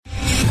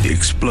the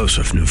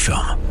explosive new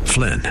film,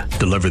 Flynn,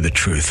 Deliver the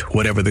Truth,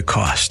 Whatever the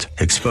Cost,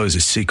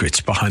 exposes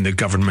secrets behind the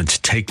government's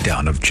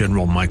takedown of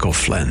General Michael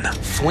Flynn.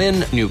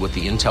 Flynn knew what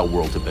the intel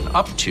world had been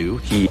up to.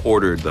 He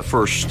ordered the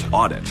first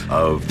audit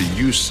of the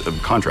use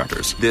of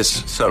contractors.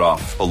 This set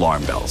off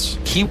alarm bells.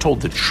 He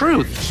told the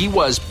truth. He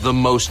was the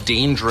most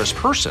dangerous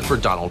person for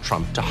Donald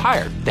Trump to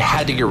hire. They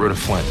had to get rid of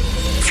Flynn.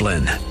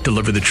 Flynn,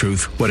 Deliver the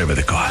Truth, Whatever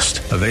the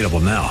Cost. Available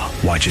now.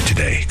 Watch it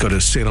today. Go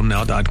to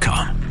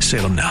salemnow.com.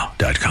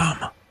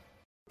 salemnow.com.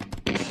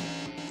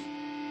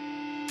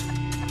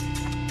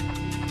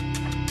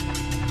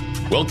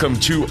 Welcome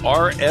to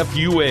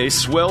RFUA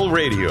Swell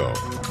Radio.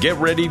 Get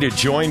ready to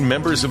join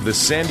members of the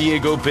San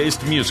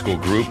Diego-based musical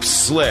group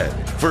SLED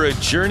for a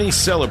journey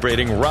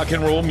celebrating rock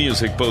and roll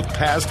music both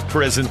past,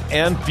 present,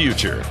 and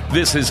future.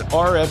 This is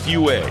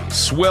RFUA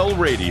Swell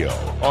Radio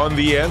on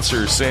The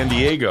Answer San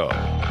Diego.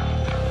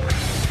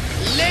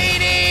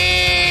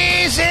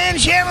 Ladies and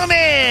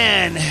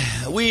gentlemen,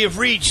 we have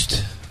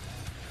reached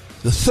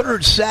the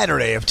third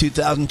Saturday of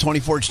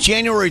 2024. It's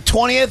January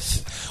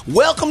 20th.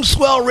 Welcome,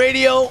 Swell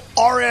Radio,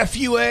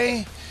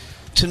 RFUA.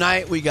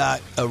 Tonight we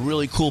got a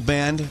really cool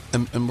band,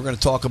 and we're going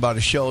to talk about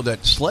a show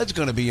that Sled's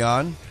going to be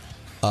on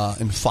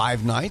in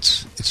 5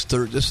 nights. It's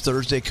this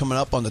Thursday coming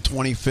up on the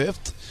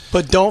 25th.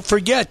 But don't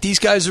forget, these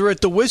guys are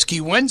at the Whiskey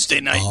Wednesday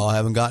night. Oh, I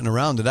haven't gotten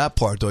around to that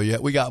part, though,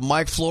 yet. We got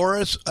Mike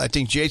Flores. I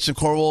think Jason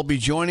Corwell will be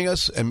joining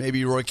us, and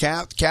maybe Roy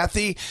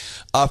Cathy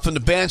from the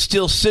band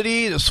Steel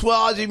City, the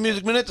Swell Aussie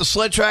Music Minute, the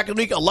Sled Track of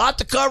the Week. A lot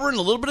to cover in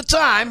a little bit of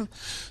time.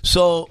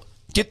 So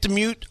get the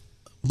mute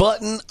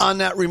button on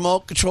that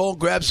remote control,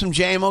 grab some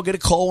JMO, get a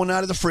cold one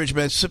out of the fridge,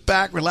 man. Sit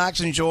back, relax,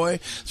 enjoy.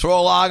 Throw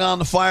a log on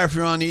the fire if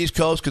you're on the East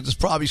Coast because it's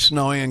probably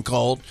snowy and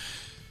cold.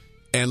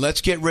 And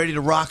let's get ready to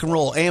rock and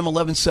roll. AM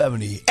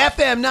 1170,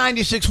 FM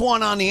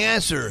 96.1 on The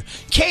Answer,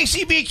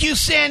 KCBQ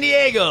San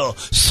Diego,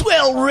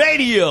 Swell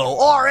Radio,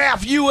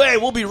 RFUA.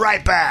 We'll be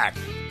right back.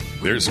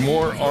 There's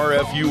more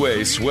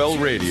RFUA Swell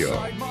Radio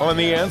on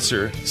The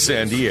Answer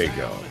San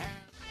Diego.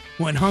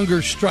 When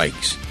hunger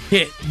strikes,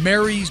 hit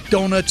Mary's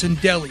Donuts and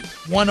Deli,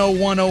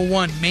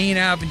 10101 Main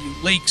Avenue,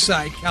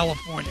 Lakeside,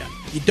 California.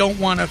 You don't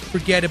want to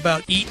forget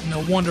about eating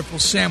the wonderful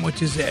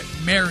sandwiches at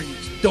Mary's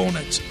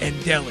Donuts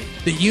and Deli.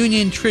 The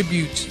Union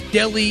Tribute's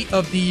Deli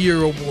of the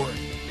Year Award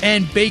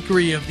and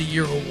Bakery of the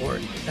Year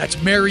Award.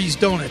 That's Mary's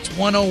Donuts,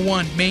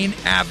 101 Main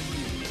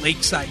Avenue,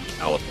 Lakeside,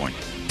 California.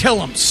 Tell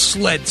them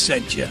Sled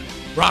sent you.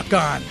 Rock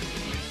on.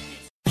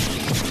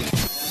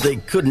 They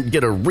couldn't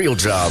get a real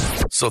job,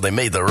 so they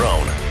made their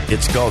own.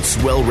 It's called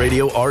Swell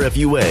Radio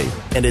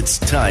RFUA, and it's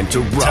time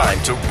to rock.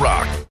 Time to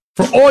rock.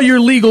 For all your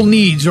legal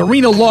needs,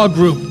 Arena Law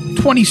Group,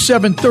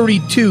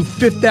 2732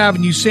 Fifth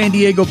Avenue, San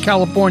Diego,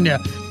 California,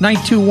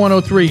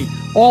 92103.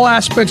 All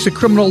aspects of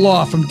criminal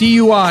law, from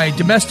DUI,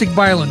 domestic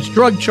violence,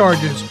 drug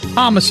charges,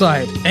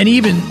 homicide, and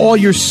even all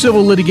your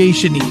civil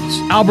litigation needs.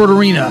 Albert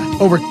Arena,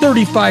 over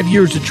 35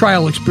 years of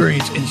trial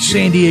experience in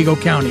San Diego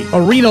County.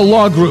 Arena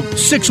Law Group,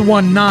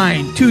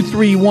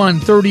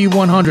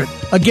 619-231-3100.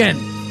 Again,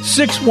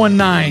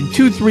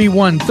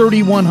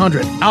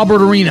 619-231-3100.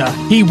 Albert Arena,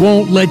 he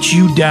won't let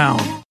you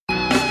down.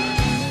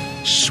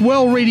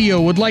 Swell Radio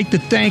would like to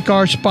thank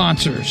our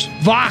sponsors: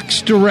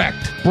 Vox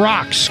Direct,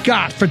 Brock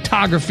Scott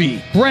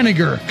Photography,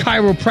 Brenniger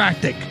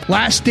Chiropractic,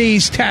 Last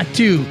Days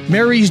Tattoo,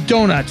 Mary's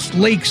Donuts,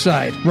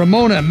 Lakeside,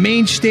 Ramona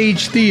Main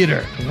Stage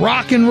Theater,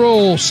 Rock and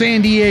Roll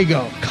San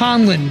Diego,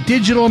 Conlin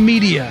Digital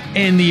Media,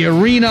 and the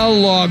Arena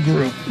Law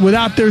Group.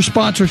 Without their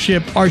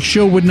sponsorship, our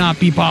show would not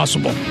be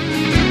possible.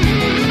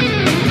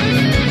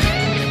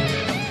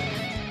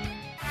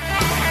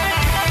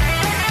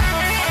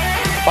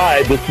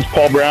 Hi, this is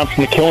Paul Brown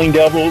from the Killing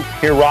Devils,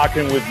 here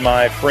rocking with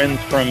my friends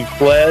from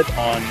SLED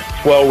on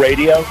Swell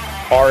Radio,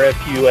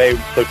 RFUA.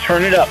 So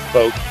turn it up,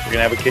 folks. We're going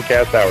to have a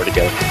kick-ass hour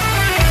together.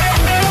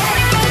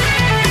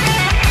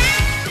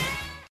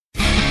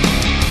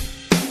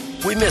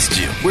 We missed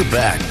you. We're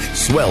back.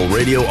 Swell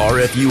Radio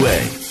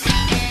RFUA.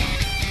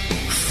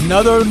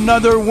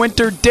 Another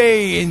winter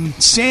day in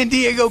San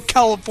Diego,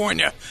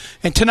 California.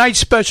 And tonight's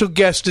special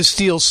guest is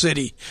Steel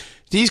City.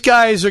 These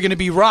guys are going to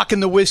be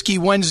rocking the Whiskey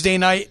Wednesday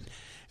night.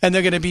 And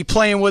they're going to be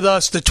playing with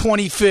us the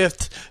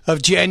 25th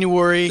of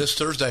January. This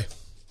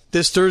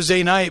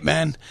Thursday night,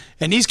 man.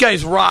 And these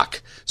guys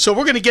rock. So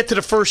we're going to get to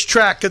the first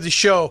track of the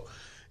show.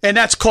 And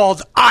that's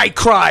called I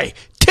Cry.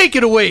 Take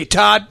it away,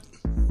 Todd.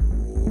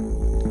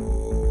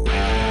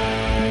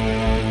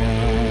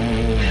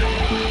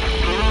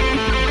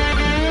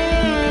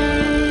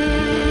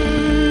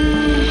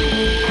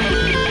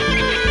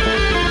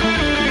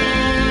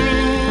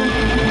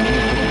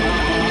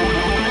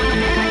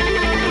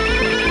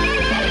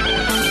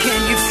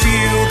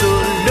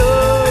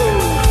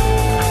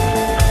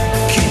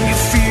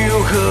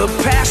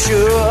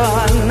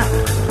 Passion.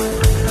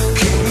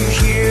 Can you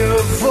hear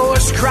a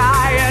voice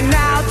crying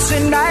out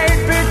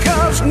tonight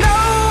because no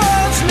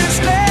one's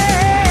listening?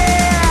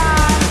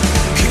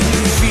 Can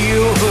you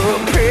feel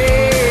her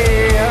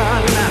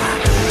pain?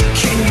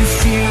 Can you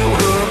feel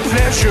her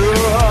pleasure?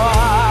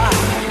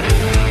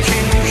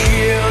 Can you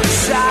hear the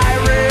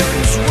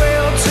sirens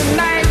wail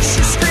tonight?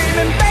 She's screaming.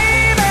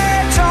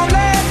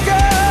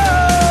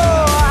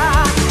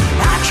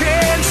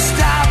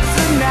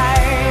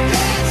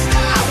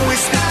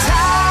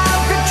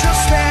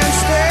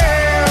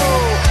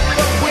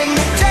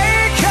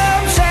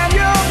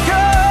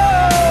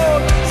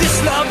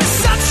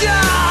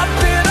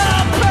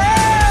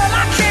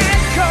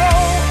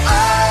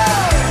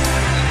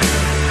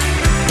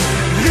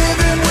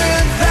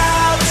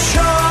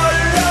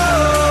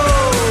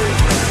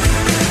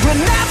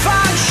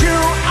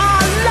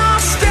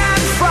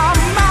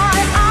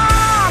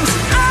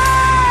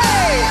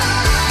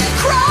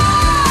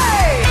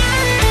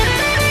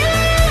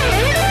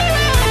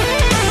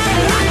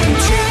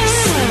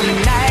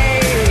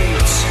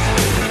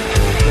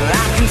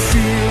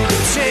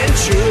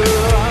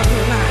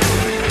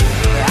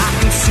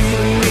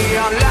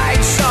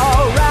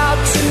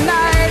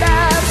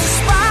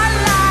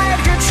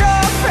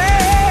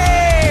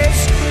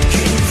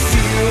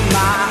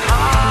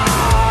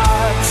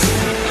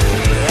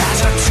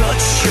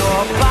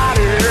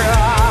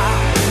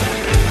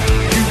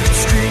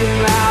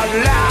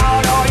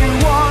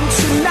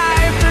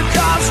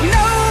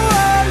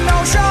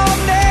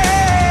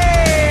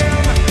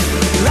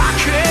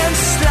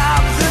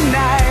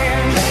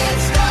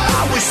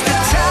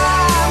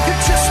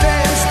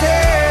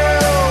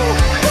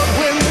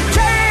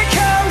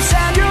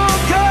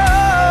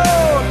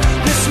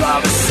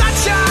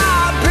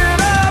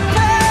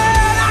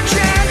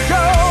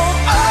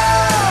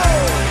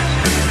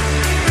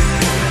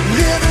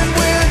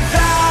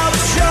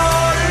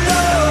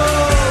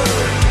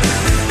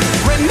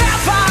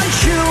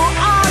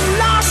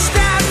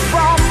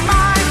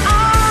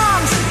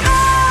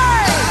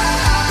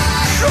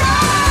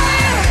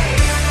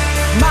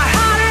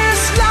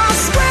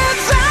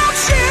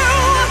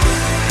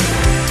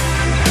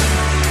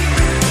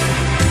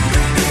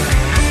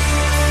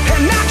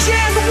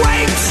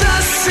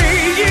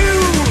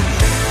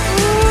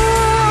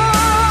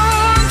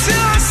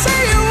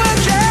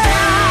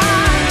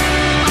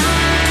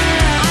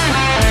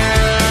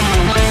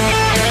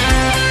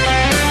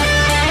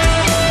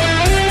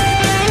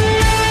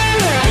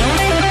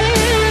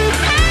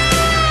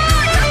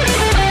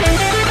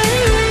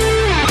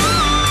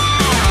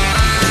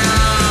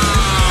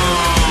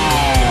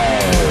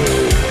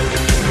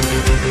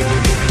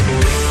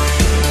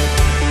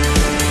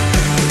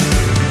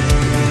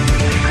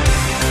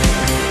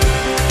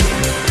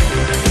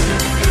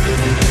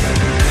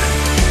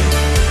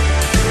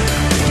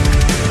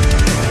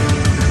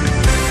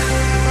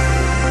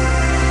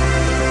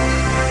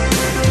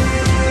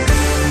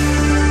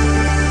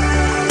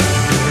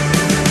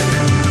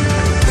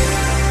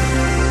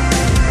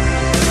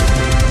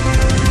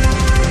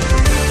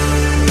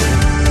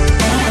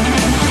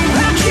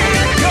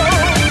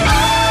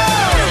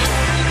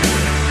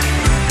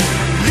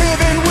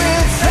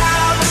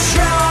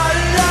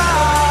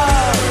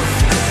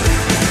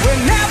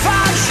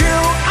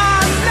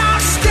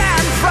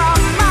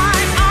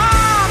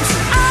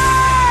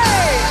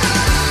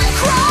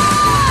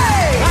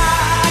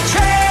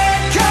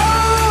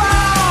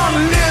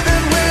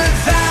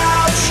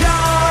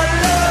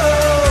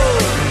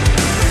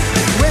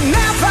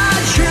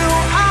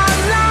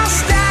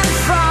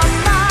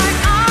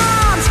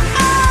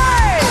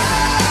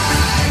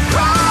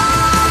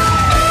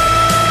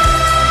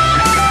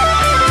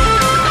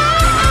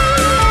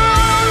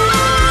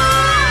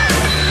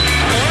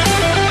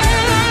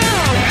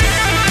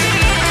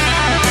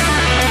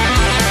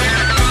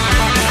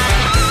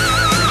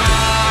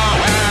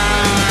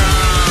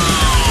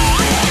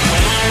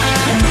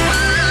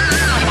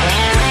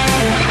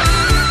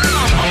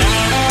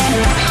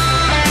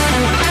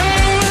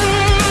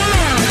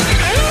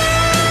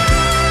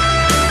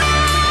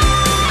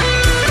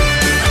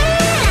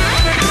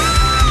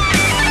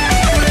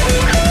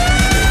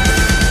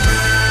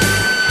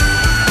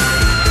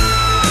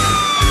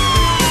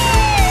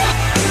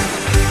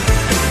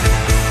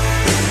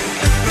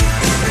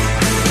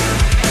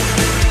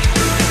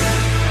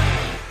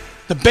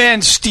 The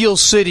band Steel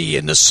City,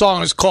 and the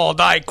song is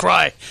called I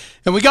Cry.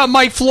 And we got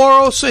Mike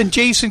Floros and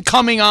Jason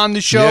coming on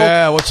the show.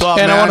 Yeah, what's up,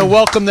 and man? I want to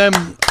welcome them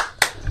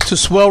to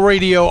Swell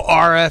Radio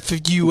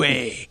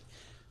RFUA.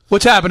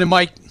 What's happening,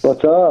 Mike?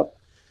 What's up?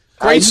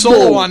 Great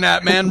solo on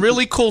that, man.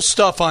 Really cool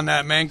stuff on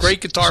that, man.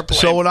 Great guitar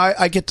playing. So when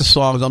I get the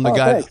songs, I'm the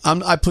guy.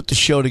 Thanks. I put the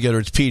show together.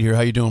 It's Pete here.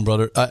 How you doing,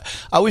 brother?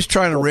 I was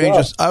trying to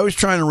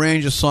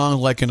arrange a song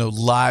like in a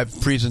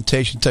live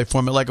presentation type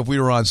format, like if we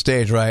were on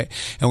stage, right?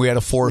 And we had a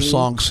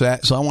 4-song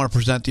set. So I want to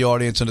present the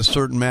audience in a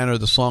certain manner.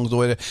 The songs the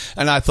way that,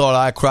 and I thought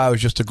 "I Cry"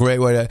 was just a great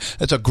way to.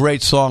 It's a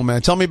great song,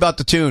 man. Tell me about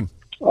the tune.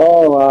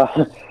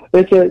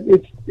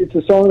 It's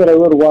a song that I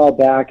wrote a while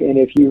back, and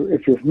if you're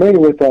familiar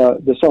with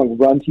the song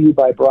 "Run to You"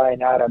 by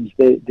Bryan Adams,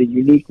 the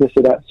uniqueness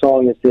of that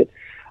song is that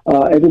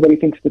everybody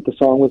thinks that the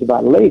song was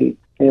about a lady,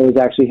 and it was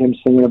actually him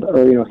singing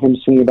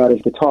about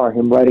his guitar,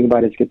 him writing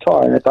about his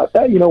guitar. And I thought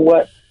that, you know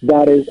what,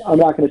 that is, I'm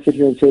not going to sit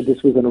here and say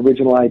this was an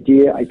original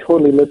idea. I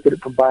totally lifted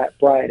it from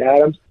Bryan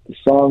Adams. The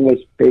song was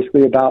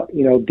basically about,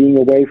 being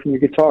away from your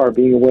guitar,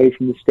 being away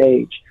from the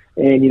stage.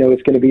 And,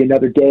 it's going to be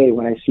another day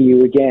when I see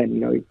you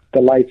again.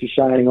 The lights are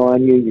shining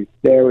on you. You're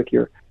there with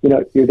your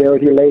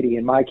lady.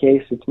 In my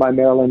case, it's my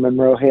Marilyn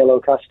Monroe Halo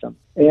Custom.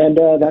 And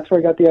that's where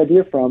I got the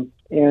idea from.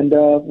 And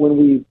when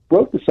we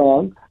wrote the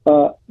song,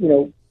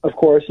 of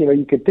course,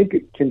 you could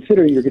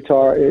consider your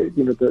guitar,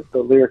 the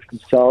lyrics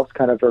themselves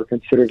kind of are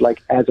considered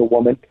like as a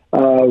woman.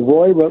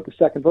 Roy wrote the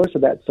second verse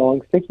of that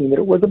song thinking that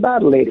it was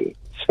about a lady.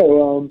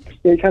 So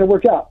it kind of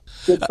worked out.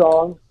 Good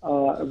song.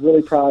 I'm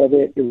really proud of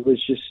it. It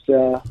was just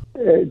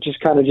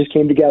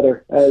came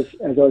together as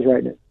I was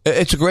writing it.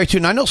 It's a great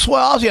tune. I know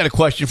Swell Ozzy had a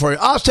question for you.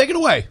 Oz, take it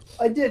away.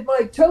 I did.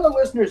 Mike, tell the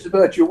listeners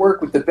about your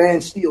work with the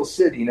band Steel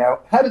City. Now,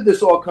 how did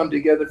this all come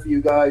together for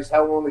you guys?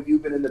 How long have you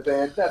been in the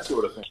band? That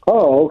sort of thing.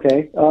 Oh,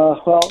 okay.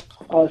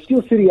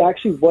 Steel City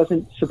actually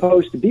wasn't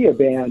supposed to be a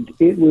band.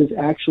 It was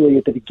actually,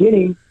 at the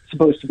beginning,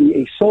 supposed to be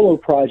a solo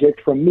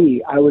project from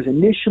me. I was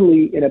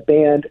initially in a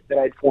band that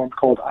I'd formed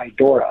called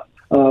Idora,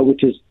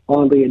 which is,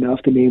 oddly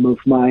enough, the name of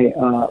my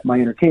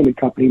entertainment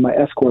company, my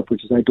S-Corp,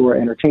 which is Idora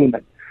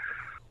Entertainment.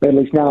 At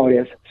least now it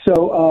is.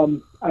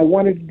 So I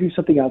wanted to do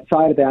something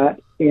outside of that,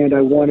 and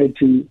I wanted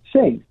to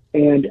sing.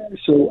 And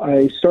so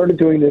I started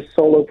doing this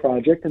solo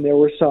project, and there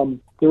were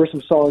some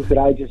songs that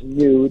I just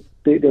knew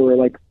they were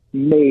like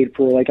made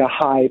for like a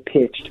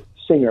high-pitched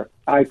singer.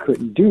 I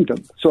couldn't do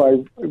them. So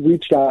I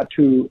reached out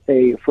to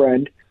a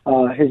friend.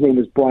 His name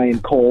was Brian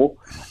Cole,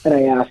 and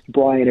I asked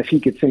Brian if he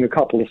could sing a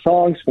couple of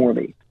songs for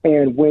me.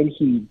 And when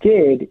he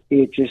did,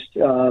 it just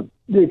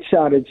it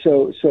sounded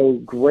so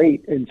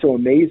great and so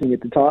amazing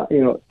at the time.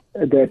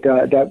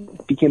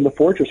 That became the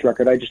Fortress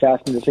record. I just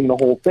asked him to sing the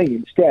whole thing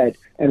instead,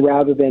 and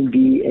rather than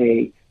be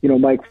a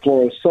Mike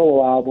Floros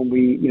solo album,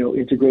 we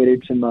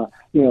integrated some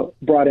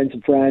brought in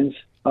some friends,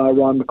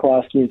 Ron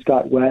McCloskey and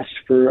Scott West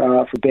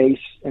for bass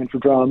and for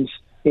drums,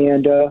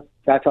 and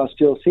that's how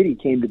Steel City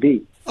came to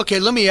be. Okay,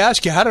 let me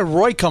ask you, how did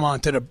Roy come on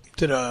to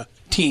the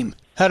team?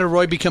 How did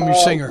Roy become your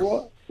singer?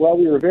 Well,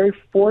 we were very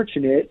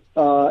fortunate,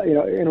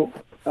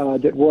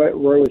 that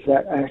Roy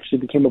was actually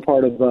became a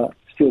part of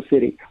Steel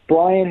City.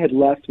 Brian had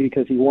left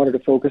because he wanted to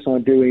focus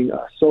on doing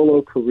a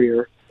solo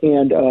career,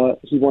 and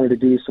he wanted to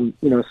do some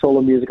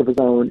solo music of his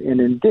own. And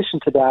in addition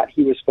to that,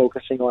 he was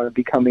focusing on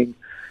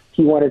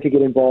he wanted to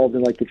get involved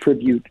in like the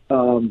tribute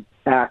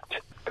act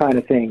kind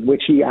of thing,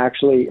 which he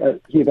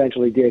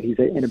eventually did. He's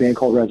in a band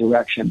called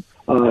Resurrection,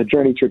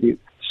 Journey Tribute.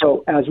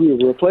 So as we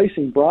were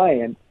replacing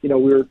Brian, we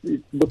were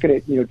looking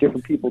at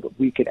different people that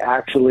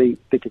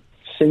could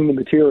sing the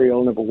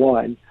material, number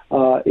one,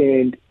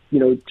 and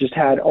just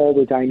had all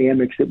the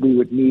dynamics that we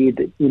would need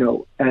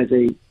that,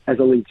 as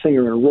a lead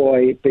singer. And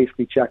Roy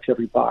basically checks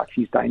every box.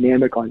 He's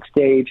dynamic on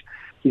stage.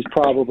 He's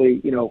probably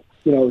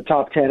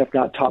top 10, if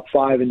not top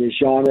 5 in this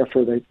genre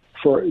for the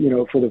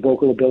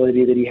vocal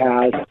ability that he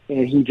has.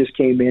 And he just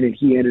came in and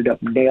he ended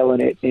up nailing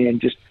it and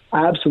just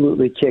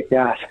absolutely kicked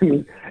ass. I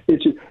mean,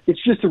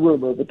 it's just a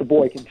rumor, but the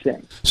boy can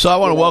sing. So I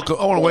want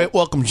to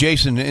welcome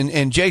Jason.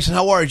 And Jason,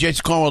 how are you?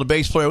 Jason Cornwell, the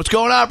bass player. What's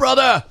going on,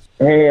 brother?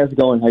 Hey, how's it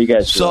going? How you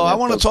guys doing? So I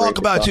want to talk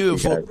about you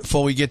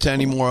before we get to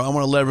any more. I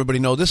want to let everybody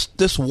know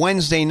this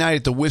Wednesday night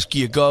at the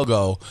Whiskey A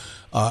Go-Go,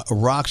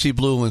 Roxy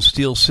Blue and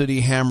Steel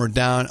City hammered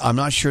down. I'm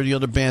not sure the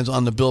other band's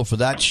on the bill for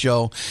that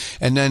show.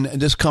 And then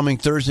this coming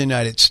Thursday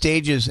night at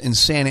Stages in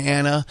Santa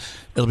Ana,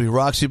 it'll be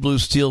Roxy Blue,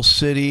 Steel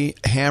City,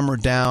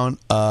 hammered down,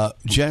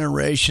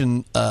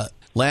 Generation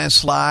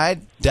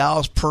Landslide,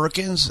 Dallas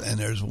Perkins,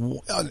 and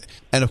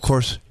of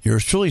course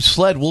yours truly,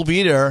 Sled, will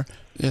be there.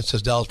 It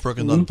says Dallas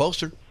Perkins on the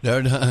poster.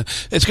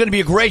 It's going to be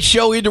a great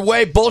show either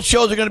way. Both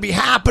shows are going to be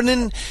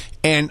happening.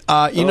 And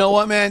you know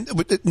what, man?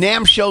 The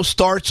NAMM show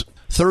starts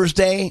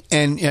Thursday.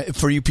 And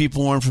for you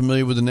people who aren't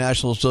familiar with the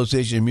National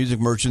Association of Music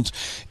Merchants,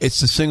 it's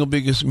the single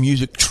biggest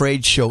music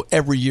trade show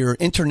every year,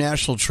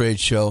 international trade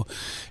show.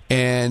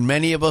 and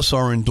many of us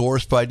are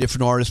endorsed by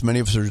different artists. Many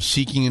of us are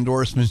seeking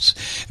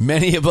endorsements.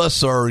 Many of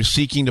us are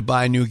seeking to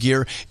buy new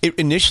gear.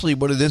 Initially,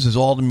 what it is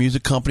all the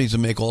music companies that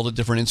make all the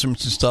different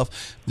instruments and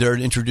stuff, they're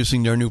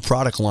introducing their new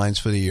product lines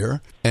for the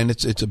year. And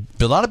it's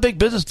a lot of big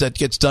business that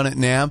gets done at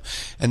NAMM.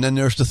 And then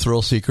there's the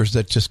thrill seekers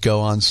that just go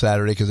on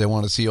Saturday because they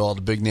want to see all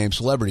the big name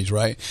celebrities,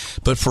 right?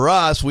 But for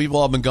us, we've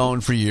all been going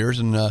for years,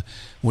 and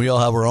we all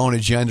have our own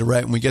agenda,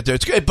 right? When we get there,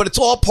 it's good. But it's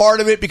all part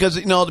of it because,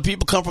 the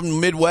people come from the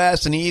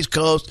Midwest and the East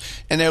Coast,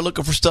 and they're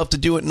looking for stuff to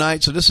do at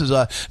night. So this is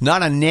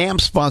not a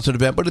NAMM-sponsored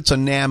event, but it's a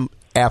NAMM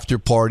after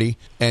party,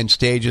 and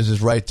Stages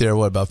is right there,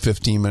 about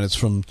 15 minutes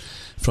from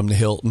the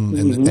Hilton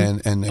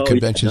and the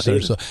convention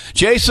center. So,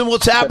 Jason,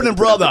 what's happening,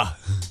 brother?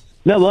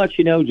 Not much,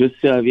 just,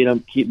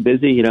 keep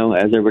busy,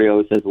 as everybody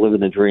always says,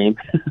 living the dream.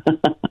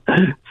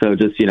 So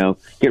just,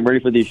 getting ready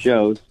for these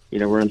shows,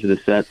 running through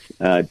the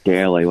sets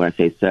daily when I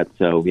say sets.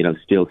 So,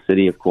 Steel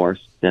City, of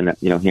course, then,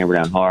 Hammer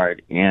Down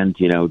Hard, and,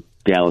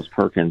 Dallas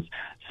Perkins.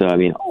 So,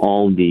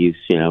 all these,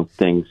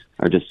 things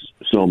are just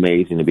so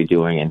amazing to be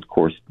doing. And, of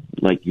course,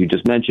 like you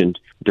just mentioned,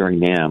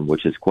 during NAMM,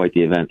 which is quite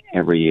the event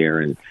every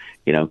year. And,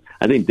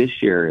 I think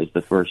this year is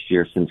the first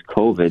year since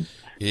COVID.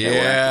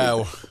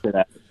 Yeah.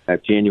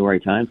 That January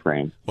time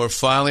frame. We're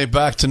finally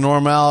back to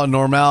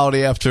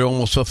normality after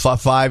almost a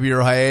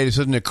 5-year hiatus.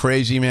 Isn't it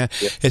crazy, man?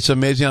 Yeah. It's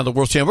amazing how the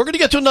world's changed. We're going to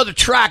get to another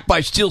track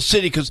by Steel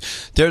City because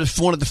they're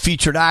one of the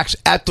featured acts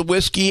at the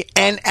Whiskey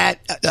and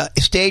at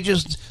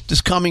Stages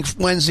this coming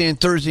Wednesday and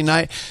Thursday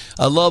night.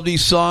 I love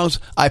these songs.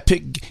 I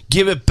picked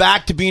Give It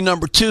Back to be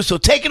number 2. So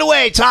take it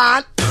away,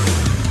 Todd.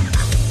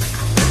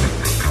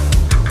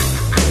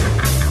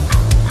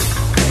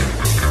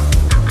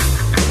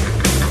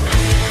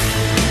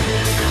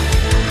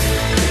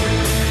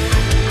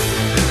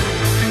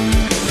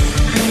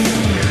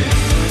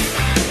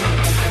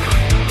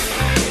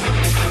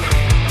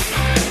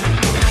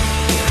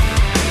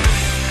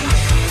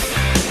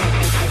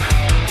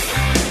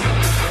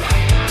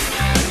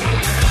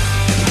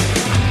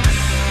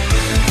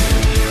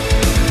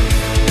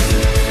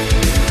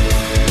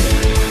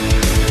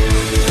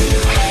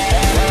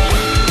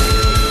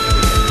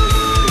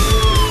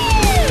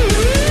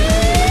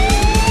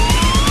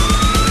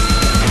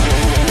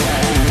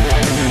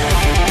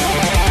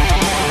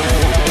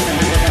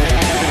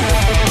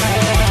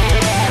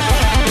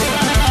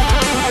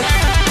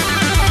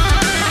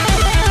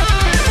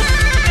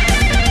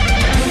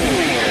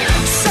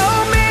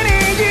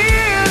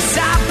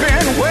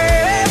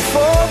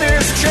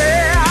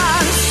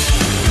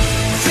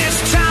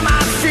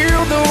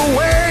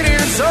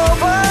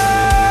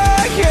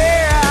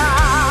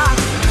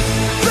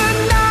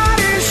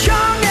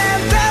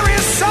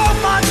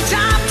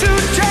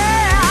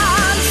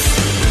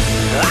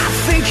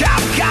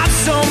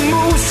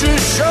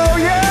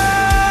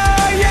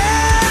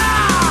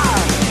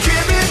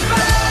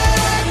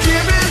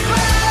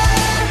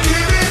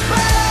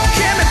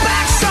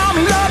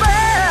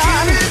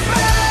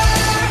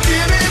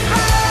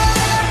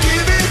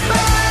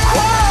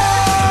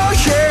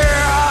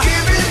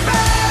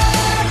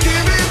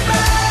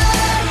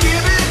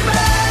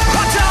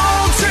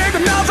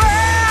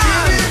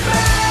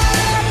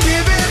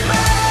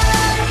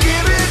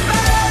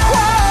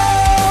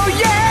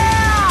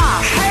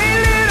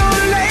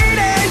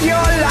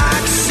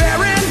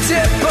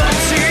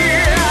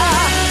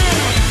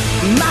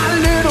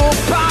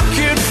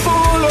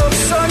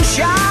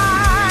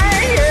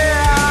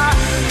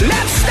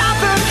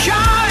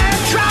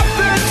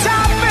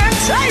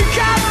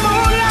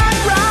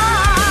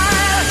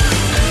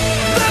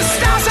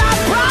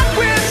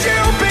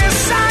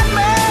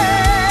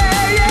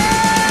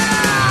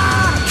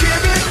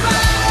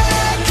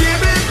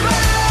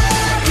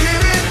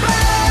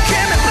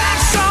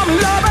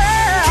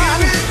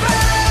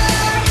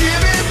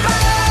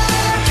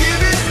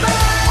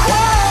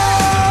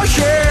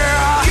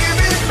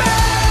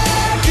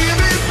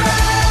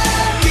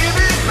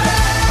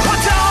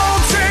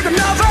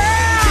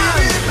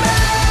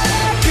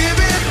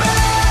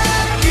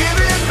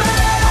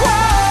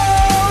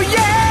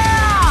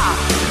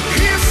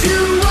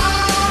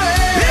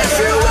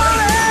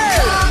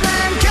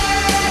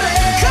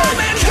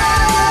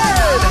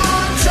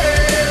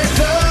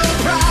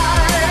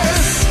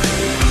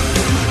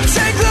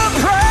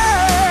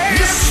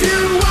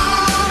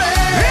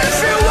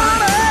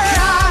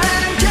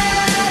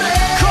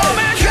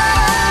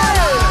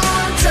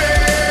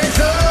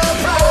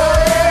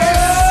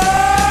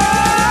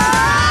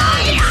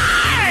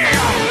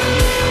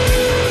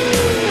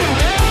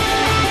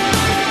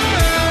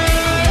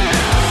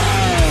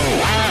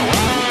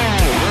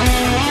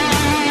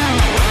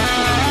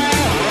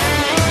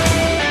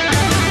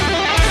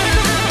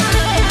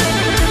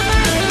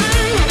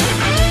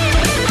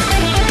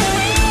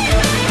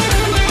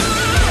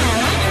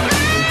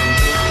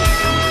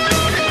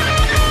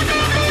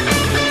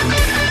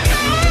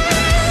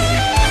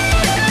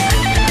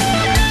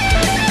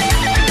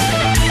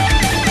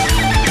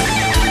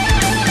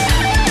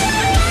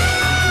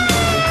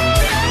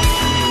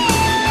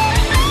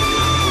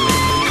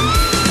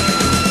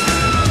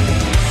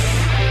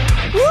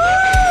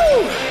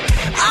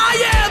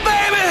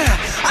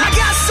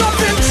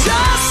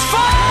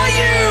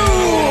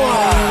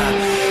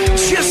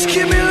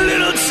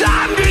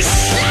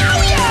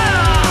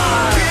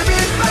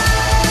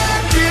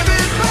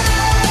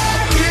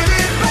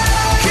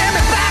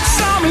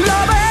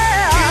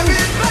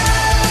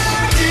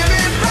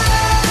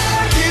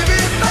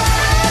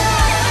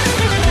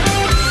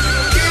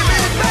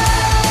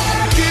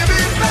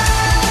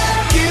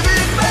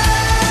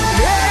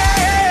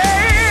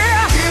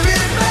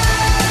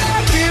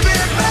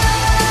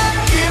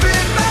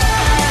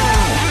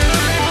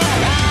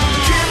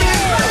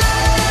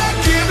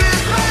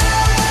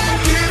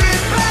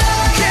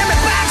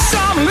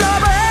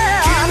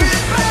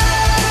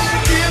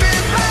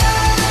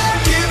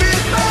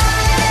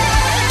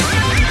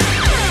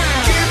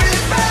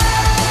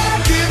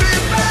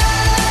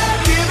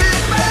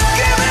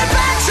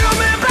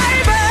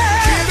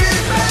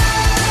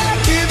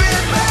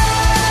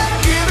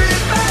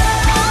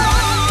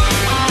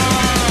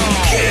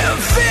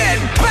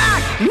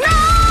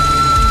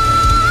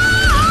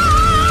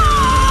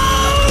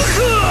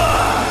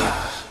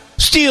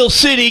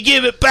 City,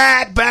 give it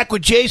back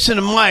with Jason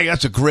and Mike.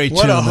 That's a great tune.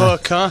 What a man.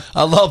 hook, huh?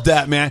 I love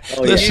that, man.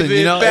 Oh, yeah. Listen, Give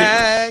you know, it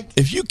back.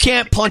 if you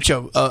can't punch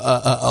a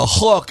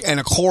hook and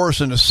a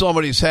chorus into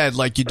somebody's head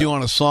like you do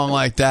on a song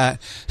like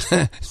that,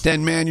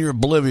 then, man, you're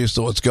oblivious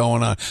to what's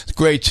going on. It's a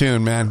great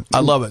tune, man. I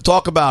love it.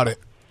 Talk about it.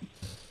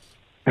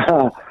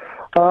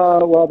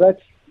 Well,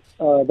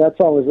 that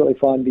song was really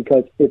fun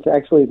because it's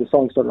actually, the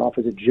song started off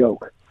as a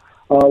joke.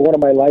 One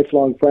of my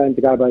lifelong friends,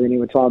 a guy by the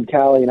name of Tom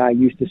Talley, and I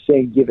used to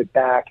sing "Give It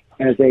Back"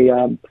 as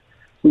a.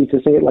 We used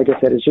to sing it, like I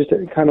said, it's just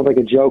kind of like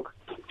a joke,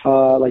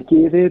 like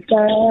 "Give it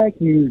back,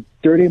 you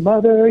dirty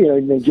mother,"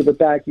 and then "Give it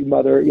back, you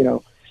mother,"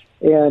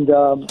 And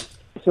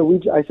so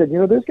I said,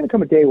 there's going to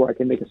come a day where I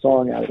can make a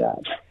song out of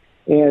that.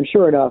 And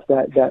sure enough,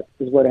 that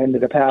is what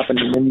ended up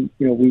happening. And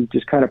then we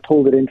just kind of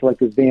pulled it into like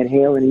this Van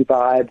Halen-y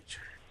vibe,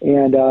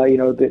 and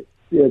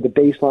the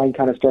bass line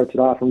kind of starts it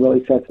off and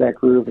really sets that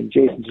groove, and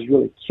Jason just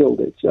really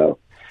killed it. So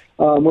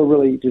we're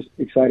really just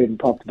excited and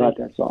pumped about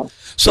that song.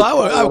 So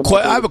I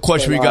have a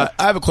question for you guys.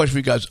 I have a question for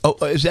you guys.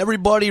 Is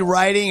everybody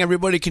writing,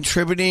 everybody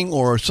contributing,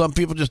 or some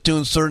people just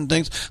doing certain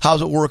things?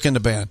 How's it work in the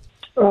band?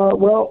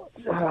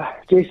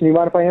 Jason, you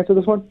mind if I answer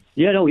this one?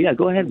 Yeah,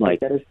 go ahead,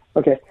 Mike.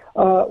 Okay.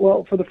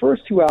 Well, for the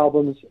first two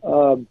albums,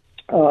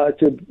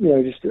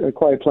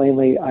 quite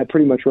plainly, I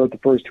pretty much wrote the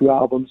first two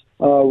albums.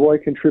 Roy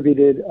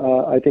contributed,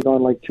 I think,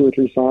 on like 2 or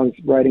 3 songs,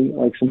 writing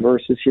like some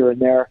verses here and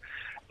there.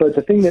 But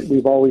the thing that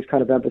we've always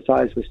kind of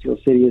emphasized with Steel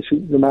City is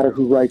no matter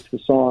who writes the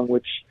song,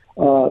 which,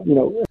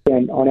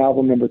 again, on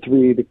album number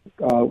 3,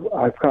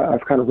 I've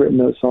kind of written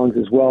those songs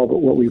as well. But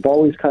what we've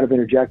always kind of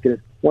interjected is,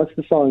 once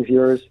the song's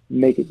yours,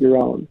 make it your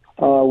own.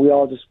 We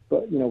all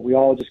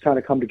just kind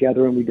of come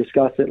together and we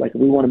discuss it. Like,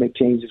 if we want to make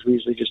changes, we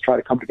usually just try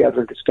to come together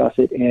and discuss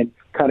it and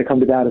kind of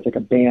come to that as like a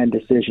band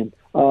decision.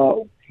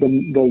 The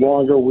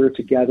longer we're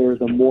together,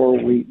 the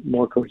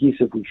more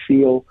cohesive we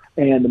feel,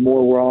 and the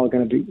more we're all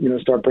going to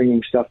be, start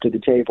bringing stuff to the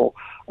table.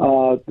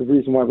 The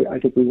reason why I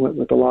think we went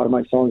with a lot of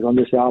my songs on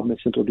this album is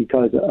simply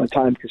because of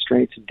time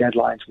constraints and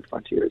deadlines with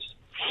Frontiers.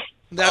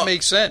 That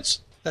makes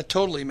sense. That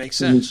totally makes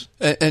sense.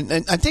 And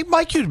I think,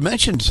 Mike, you'd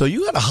mentioned, so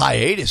you had a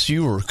hiatus.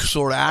 You were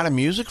sort of out of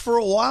music for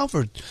a while,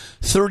 for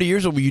 30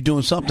 years, or were you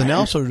doing something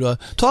else? Or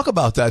talk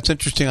about that. It's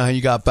interesting how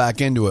you got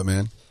back into it,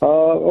 man.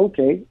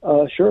 Okay,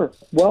 sure.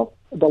 Well,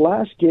 the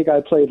last gig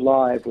I played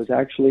live was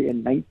actually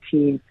in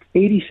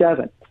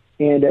 1987.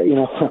 And,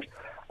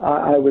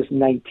 I was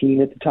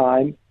 19 at the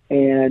time,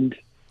 and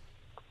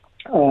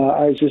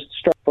I was just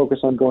trying to focus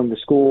on going to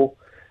school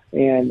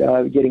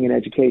and getting an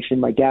education.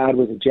 My dad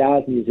was a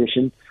jazz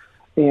musician,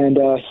 and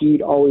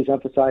he'd always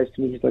emphasize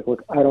to me, he's like,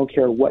 look, I don't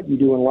care what you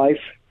do in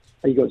life.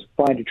 He goes,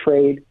 find a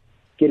trade,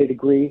 get a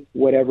degree,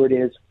 whatever it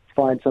is,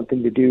 find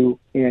something to do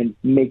and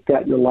make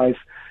that your life.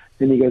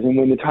 And he goes, and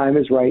when the time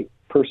is right,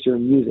 pursue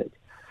music.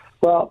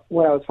 Well,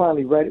 when I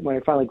finally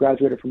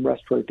graduated from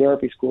respiratory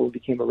therapy school,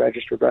 became a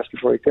registered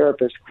respiratory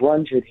therapist,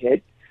 grunge had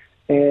hit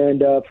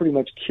and pretty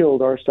much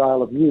killed our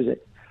style of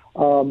music.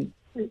 And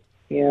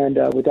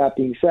with that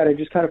being said, I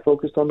just kind of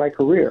focused on my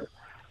career.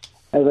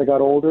 As I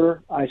got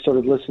older, I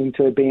started listening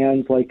to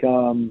bands like,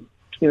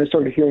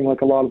 started hearing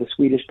like a lot of the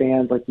Swedish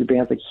bands, like the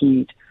bands like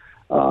Heat,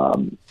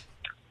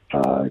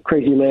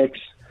 Crazy Licks,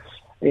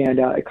 and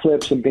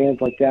Eclipse, and bands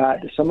like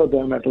that. Some of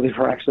them, I believe,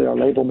 are actually our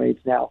label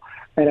mates now.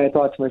 And I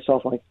thought to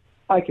myself, like,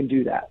 I can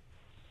do that.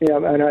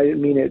 And I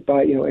didn't mean it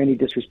by, any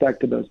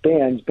disrespect to those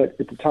bands, but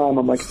at the time,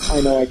 I'm like,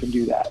 I know I can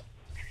do that.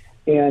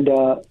 And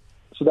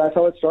so that's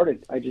how it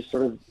started. I just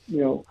sort of,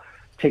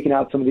 taking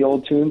out some of the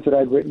old tunes that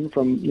I'd written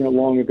from,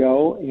 long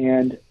ago,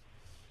 and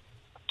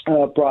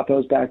brought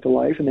those back to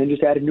life, and then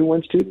just added new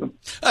ones to them.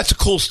 That's a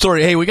cool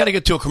story. Hey, we got to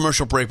get to a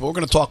commercial break, but we're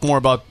going to talk more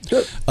about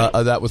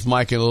that with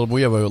Mike in a little bit.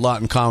 We have a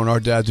lot in common. Our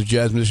dad's a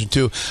jazz musician,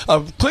 too.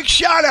 A quick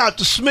shout-out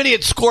to Smitty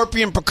at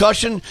Scorpion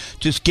Percussion.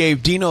 Just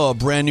gave Dino a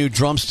brand-new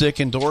drumstick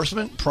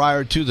endorsement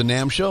prior to the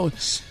NAMM show.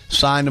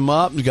 Signed him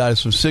up. We got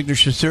some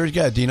signature series.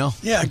 Got Dino.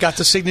 Yeah, I got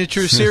the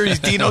signature series.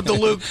 Dino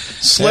DeLuke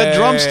sled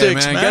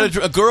drumsticks, man.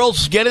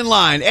 Girls, get in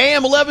line.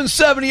 AM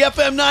 1170,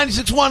 FM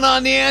 96.1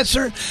 on The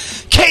Answer.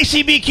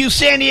 KCBQ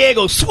San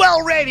Diego,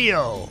 Swell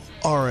Radio,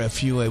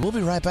 RFUA. We'll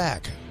be right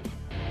back.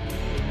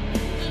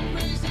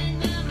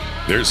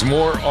 There's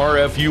more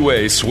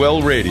RFUA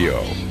Swell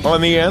Radio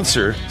on The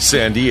Answer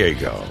San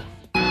Diego.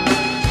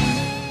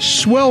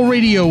 Swell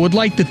Radio would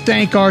like to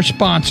thank our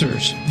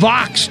sponsors: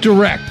 Vox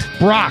Direct,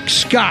 Brock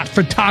Scott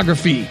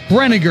Photography,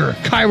 Brenniger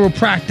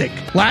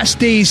Chiropractic, Last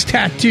Days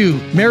Tattoo,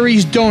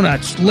 Mary's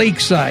Donuts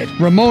Lakeside,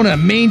 Ramona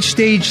Main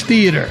Stage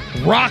Theater,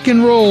 Rock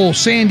and Roll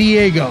San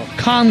Diego,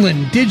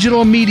 Conlin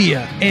Digital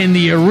Media, and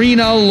the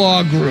Arena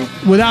Law Group.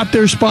 Without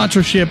their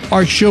sponsorship,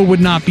 our show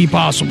would not be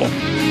possible.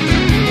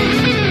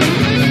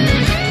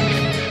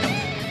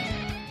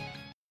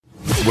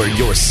 Where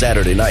your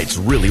Saturday nights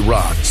really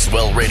rock.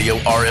 Swell Radio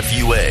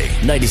RFUA,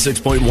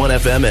 96.1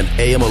 FM and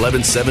AM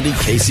 1170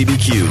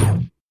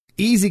 KCBQ.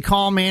 Easy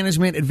call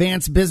management,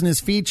 advanced business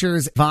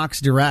features,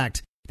 Vox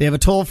Direct. They have a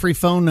toll-free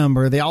phone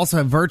number. They also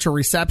have virtual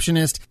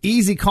receptionist,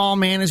 easy call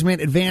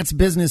management, advanced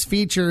business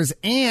features,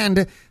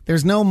 and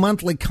there's no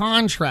monthly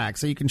contract,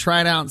 so you can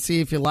try it out and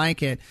see if you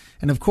like it.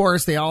 And, of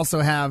course, they also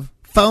have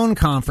phone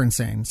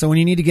conferencing. So when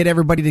you need to get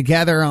everybody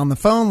together on the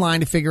phone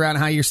line to figure out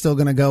how you're still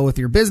going to go with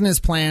your business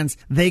plans,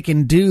 they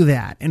can do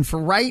that. And for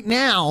right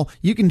now,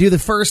 you can do the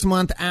first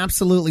month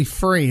absolutely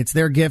free. It's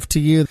their gift to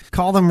you.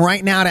 Call them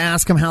right now to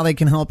ask them how they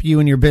can help you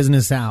and your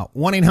business out.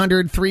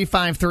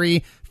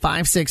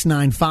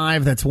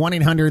 1-800-353-5695. That's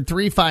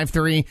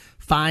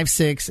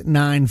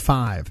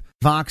 1-800-353-5695.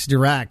 Vox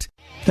Direct.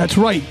 That's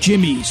right,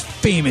 Jimmy's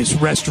famous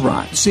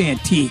restaurant,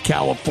 Santee,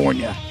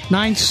 California.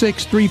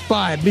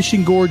 9635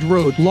 Mission Gorge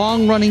Road.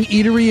 Long-running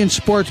eatery and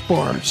sports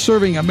bar,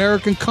 serving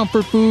American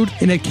comfort food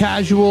in a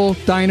casual,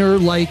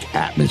 diner-like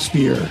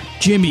atmosphere.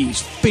 Jimmy's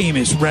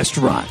famous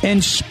restaurant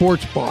and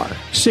sports bar.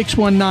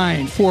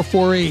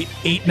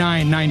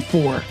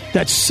 619-448-8994.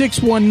 That's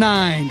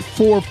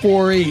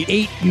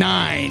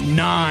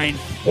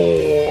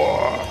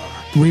 619-448-8994.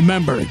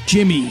 Remember,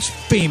 Jimmy's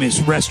famous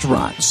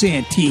restaurant,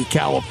 Santee,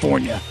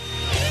 California.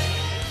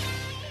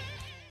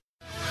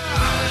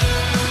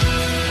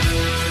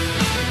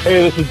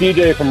 Hey, this is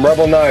DJ from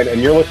Rebel 9,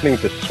 and you're listening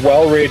to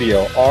Swell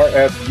Radio,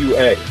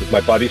 RFUA, with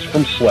my buddies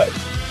from Sled.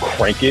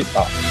 Crank it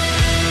up.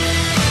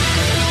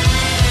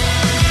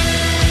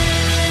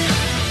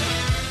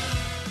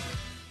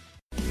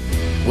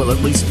 Well,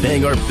 at least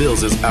paying our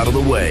bills is out of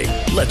the way.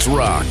 Let's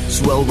rock.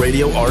 Swell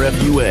Radio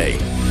RFUA.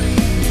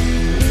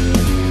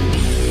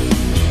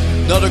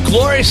 Another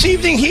glorious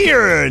evening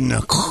here in,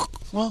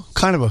 well,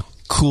 kind of a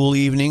cool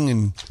evening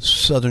in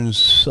Southern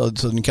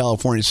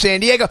California, San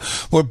Diego.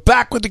 We're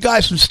back with the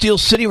guys from Steel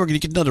City. We're going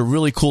to get another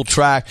really cool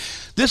track.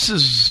 This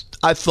is,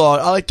 I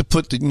like to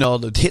put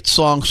the hit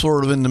song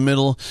sort of in the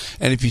middle.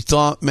 And if you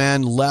thought,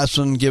 man, the last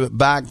one, Give It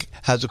Back,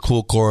 has a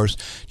cool chorus.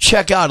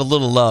 Check out A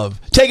Little Love.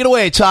 Take it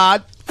away,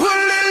 Todd. Put a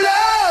little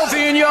love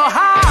in your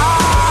heart.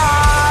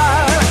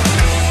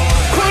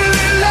 Put a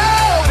little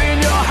love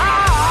in your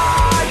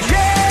heart.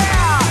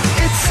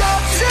 Yeah, it's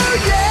up to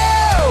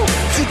you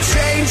to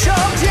change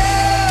your view.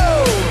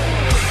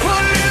 Put a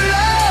little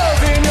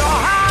love in your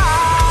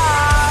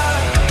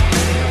heart.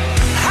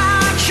 I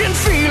can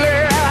feel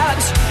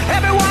it.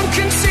 Everyone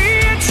can see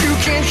it. You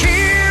can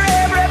hear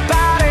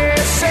everybody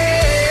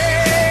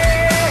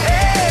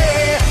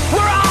say,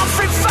 we're all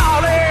free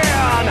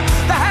falling.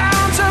 The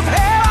hounds of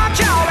hell are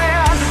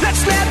calling.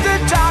 Let's let the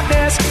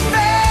darkness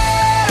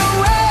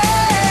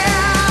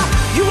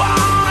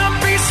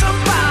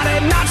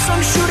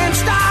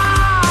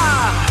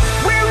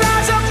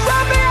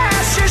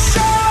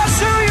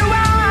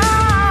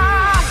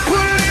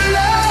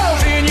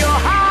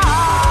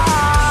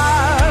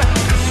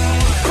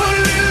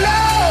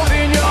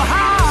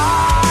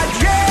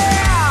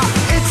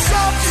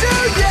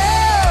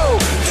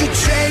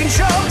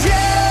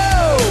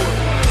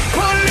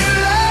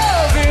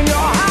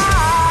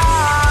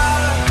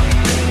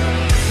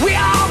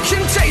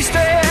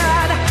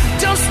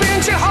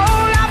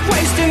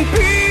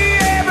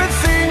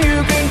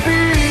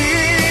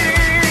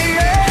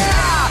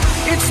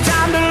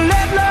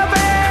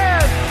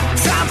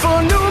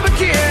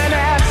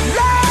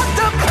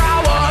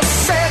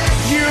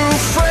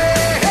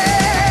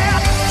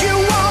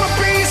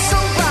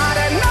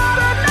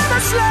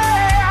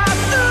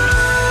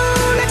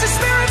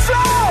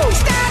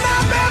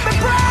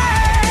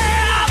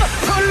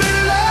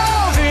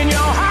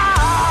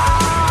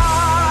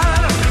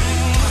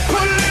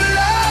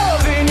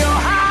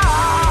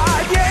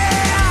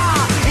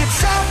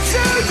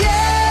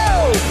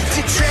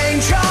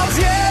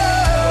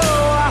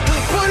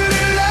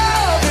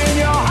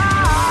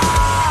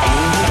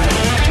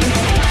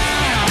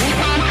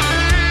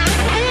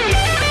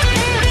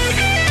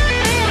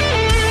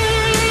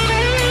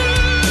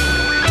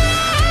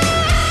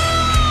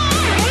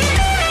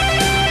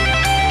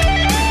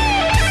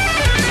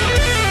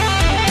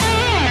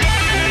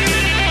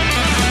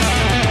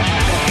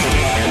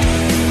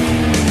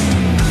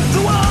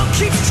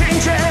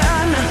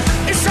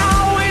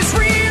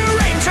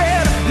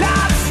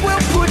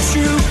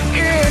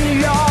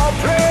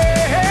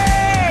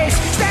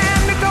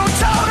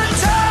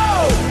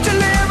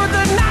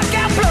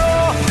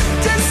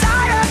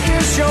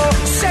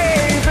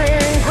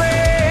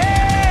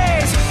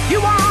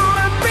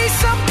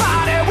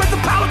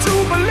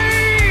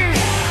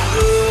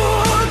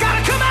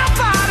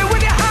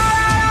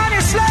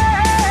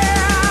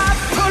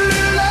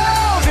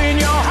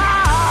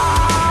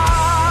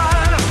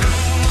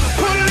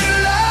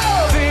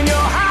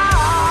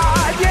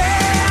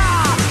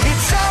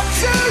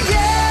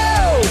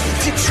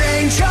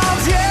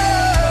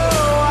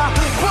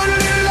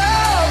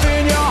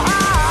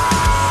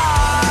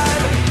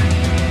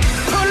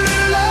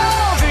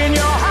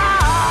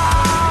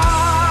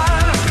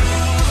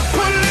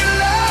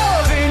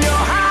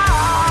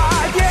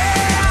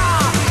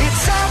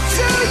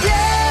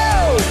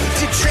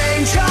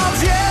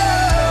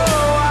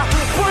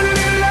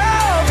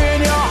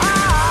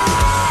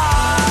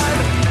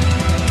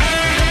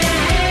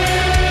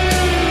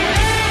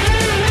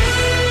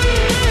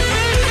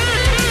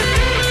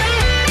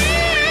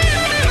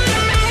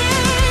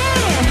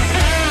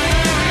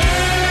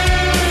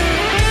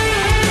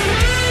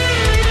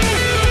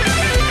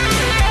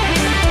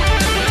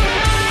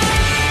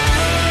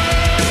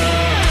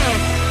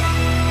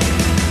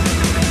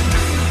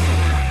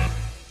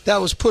That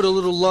was Put a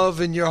Little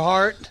Love in Your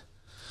Heart.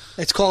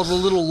 It's called A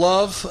Little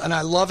Love, and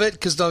I love it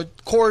because the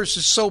chorus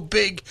is so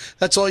big.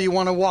 That's all you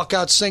want to walk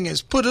out singing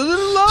is Put a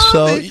Little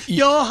Love in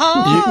Your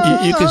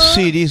Heart. You can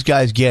see these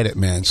guys get it,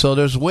 man. So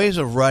there's ways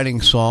of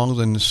writing songs,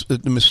 and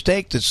the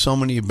mistake that so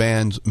many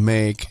bands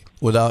make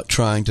without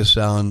trying to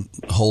sound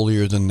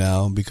holier than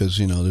thou, because,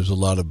 you know, there's a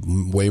lot of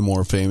way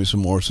more famous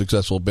and more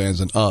successful bands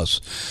than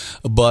us.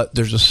 But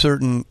there's a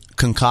certain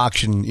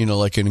concoction, you know,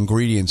 like an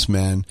ingredients,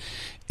 man.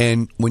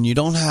 And when you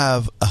don't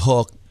have a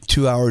hook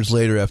 2 hours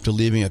later after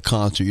leaving a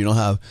concert, you don't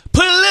have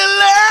Put a Little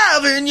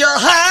Love in Your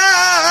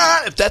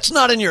Heart. If that's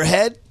not in your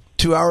head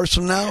 2 hours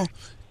from now,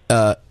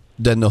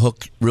 then the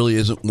hook really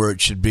isn't where it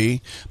should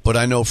be. But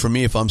I know for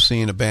me, if I'm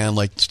seeing a band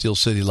like Steel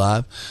City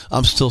Live,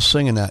 I'm still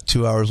singing that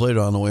 2 hours later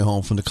on the way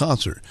home from the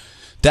concert.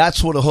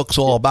 That's what a hook's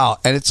all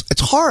about. And it's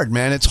hard,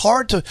 man. It's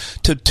hard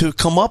to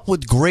come up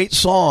with great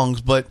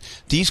songs, but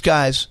these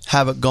guys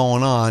have it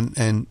going on.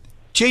 And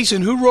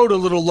Jason, who wrote A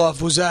Little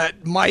Love? Was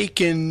that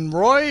Mike and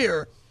Roy,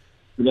 or?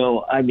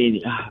 No, I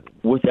mean,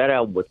 with that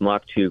album, with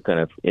Mach 2 kind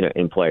of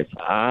in place,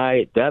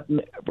 that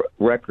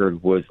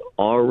record was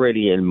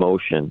already in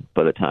motion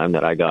by the time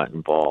that I got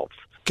involved.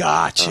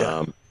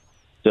 Gotcha.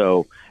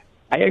 So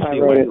I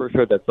actually, when I first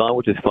heard that song,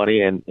 which is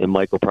funny, and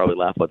Mike will probably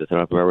laugh about this, I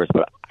don't remember this,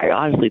 but I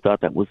honestly thought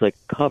that was like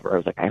a cover. I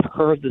was like, I've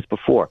heard this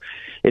before.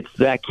 It's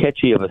that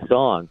catchy of a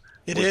song.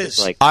 It is.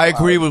 Like, I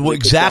agree with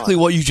exactly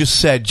what you just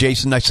said,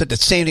 Jason. I said the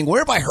same thing.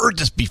 Where have I heard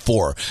this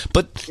before?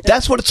 But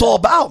that's what it's all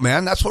about,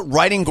 man. That's what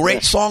writing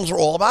great songs are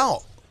all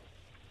about.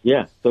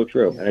 Yeah, so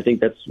true. And I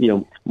think that's,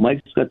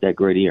 Mike's got that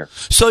great ear.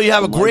 So you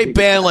have a great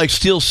band like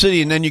Steel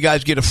City, and then you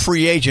guys get a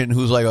free agent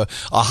who's like a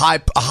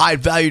high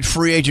valued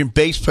free agent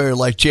bass player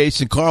like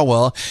Jason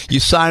Carwell. You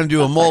sign him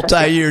to a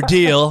multi-year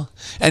deal,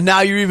 and now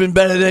you're even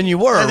better than you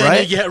were, and then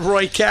right? You get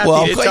Roy Cathy.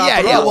 Well, to top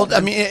it off. Well, I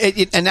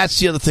mean, and that's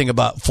the other thing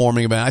about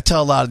forming a band. I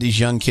tell a lot of these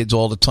young kids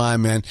all the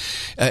time, man,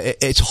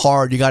 it's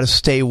hard. You got to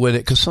stay with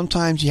it, because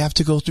sometimes you have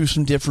to go through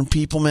some different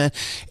people, man.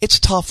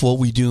 It's tough what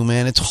we do,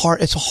 man. It's hard.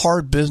 It's a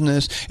hard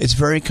business. It's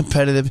very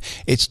competitive.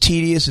 It's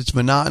tedious. It's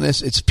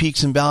monotonous. It's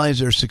peaks and valleys.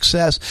 There's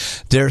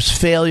success. There's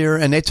failure.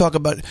 And they talk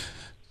about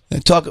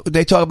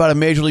a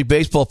Major League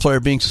Baseball player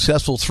being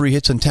successful, 3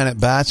 hits and 10 at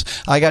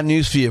bats. I got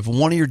news for you. If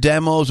one of your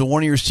demos or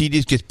one of your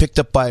CDs gets picked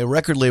up by a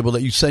record label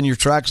that you send your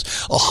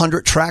tracks,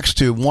 100 tracks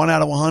to, 1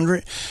 out of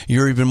 100,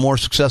 you're even more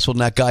successful than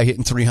that guy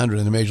hitting 300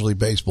 in the Major League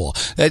Baseball.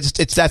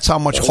 That's how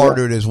much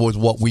harder it is with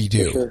what we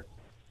do. Sure.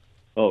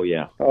 Oh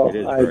yeah, it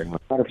is very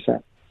much.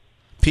 100%.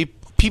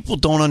 People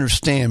don't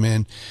understand,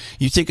 man.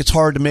 You think it's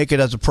hard to make it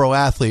as a pro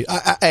athlete.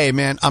 Hey,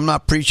 man, I'm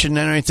not preaching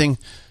anything.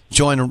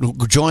 Join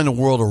the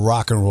world of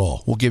rock and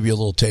roll. We'll give you a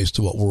little taste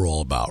of what we're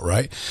all about,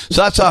 right?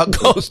 So that's how it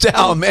goes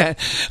down, man.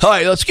 All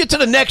right, let's get to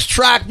the next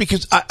track,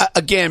 because,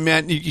 again,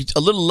 man, a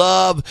little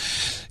love,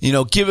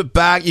 give it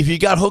back. If you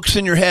got hooks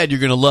in your head, you're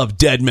going to love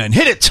Dead Men.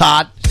 Hit it,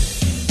 Todd.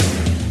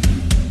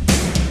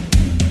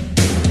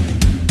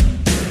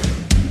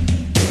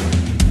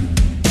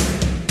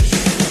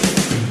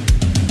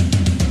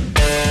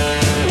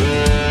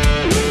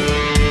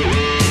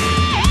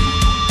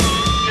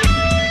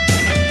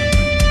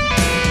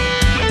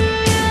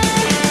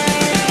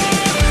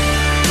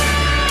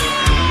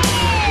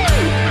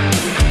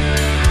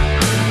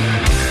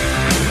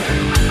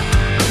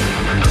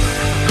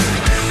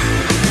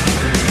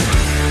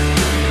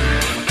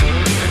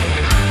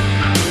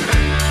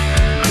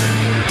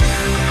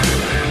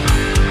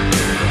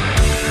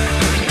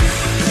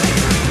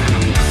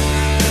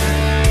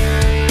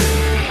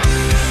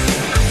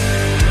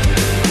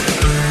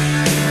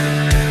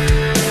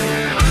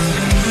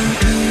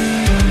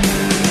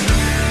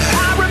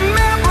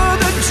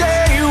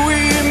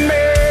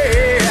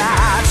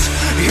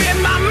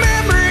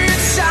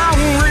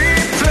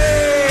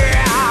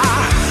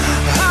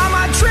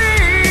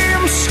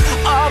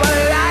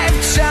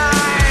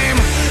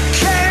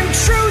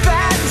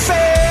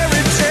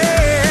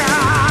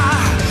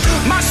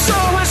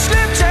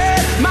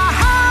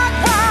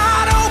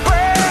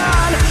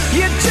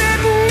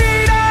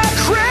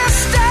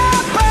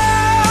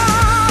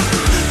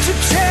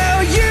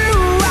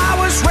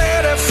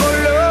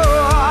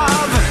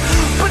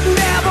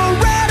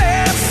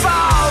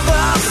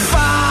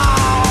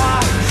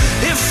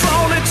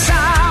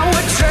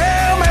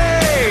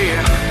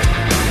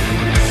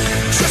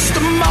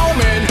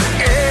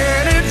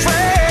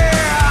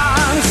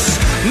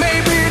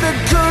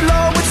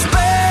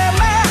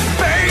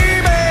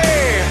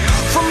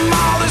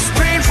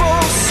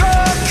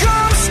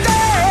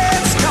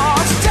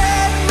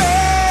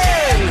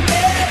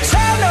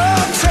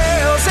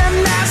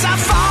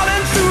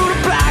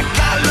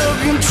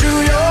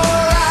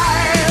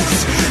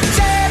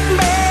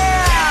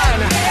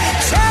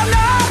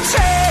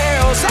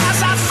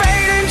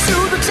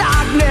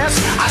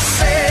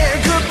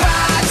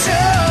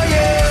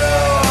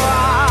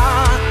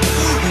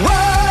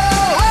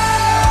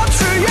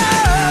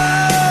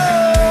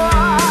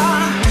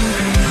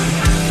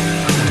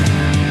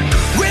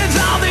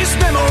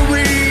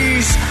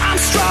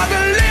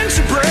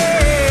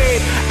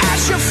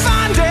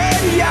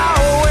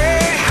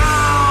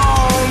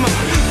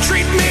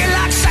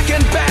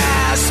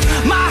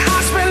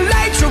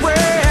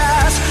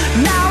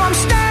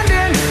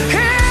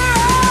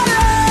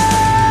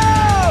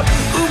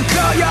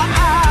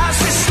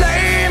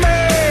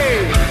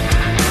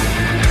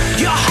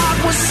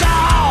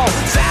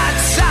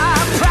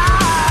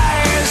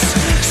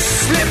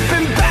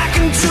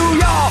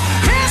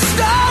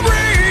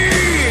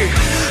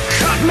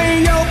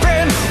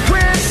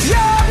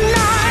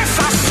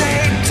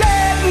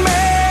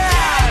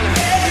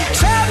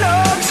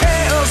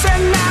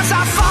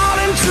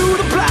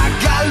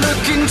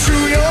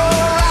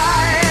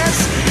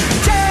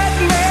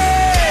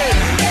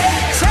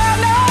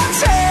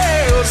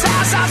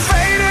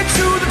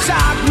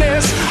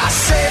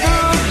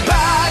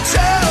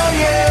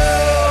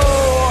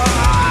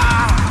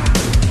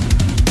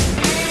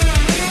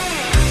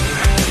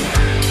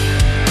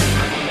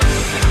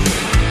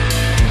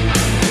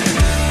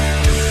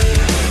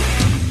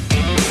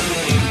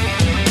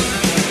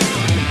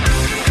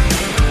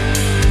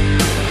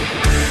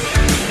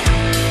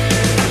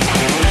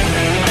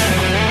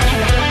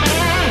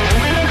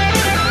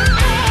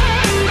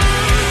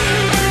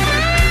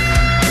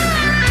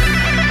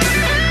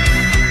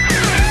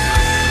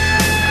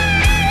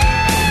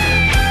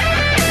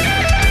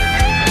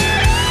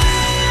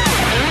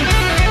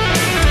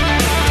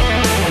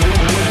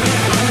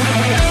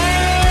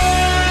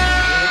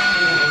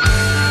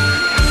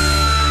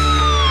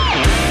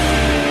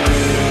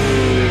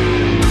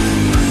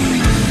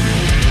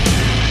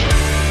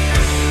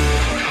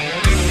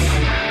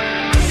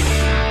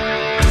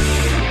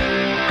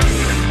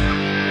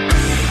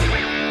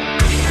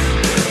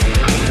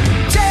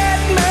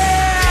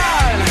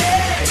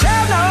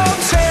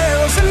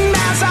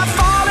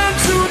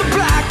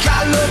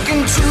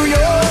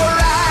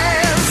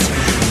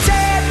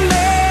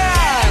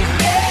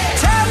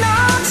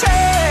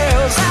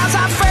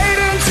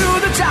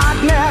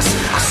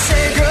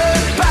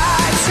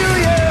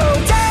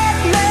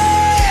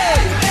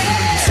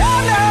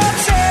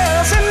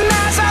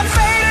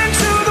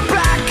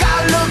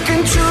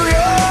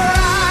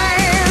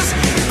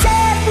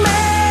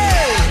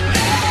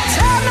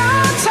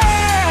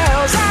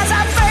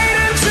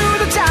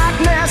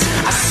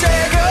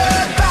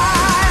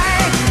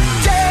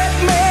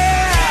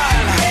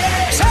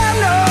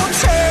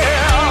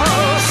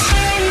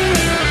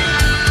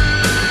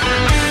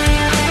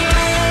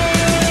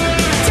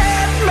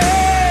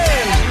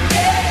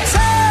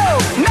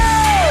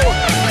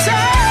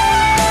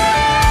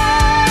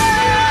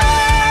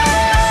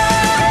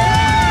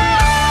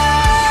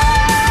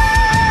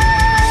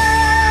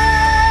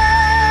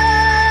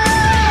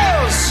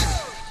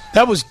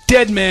 That was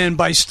Dead Man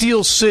by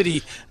Steel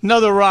City,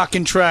 another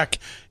rockin' track.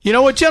 You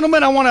know what,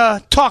 gentlemen? I want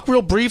to talk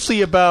real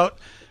briefly about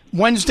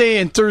Wednesday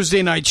and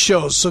Thursday night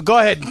shows. So go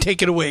ahead and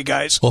take it away,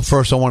 guys. Well,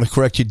 first I want to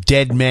correct you.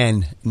 Dead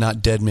Men,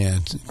 not Dead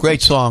Man.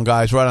 Great song,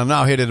 guys. Right on.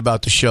 Now hit it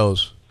about the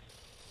shows.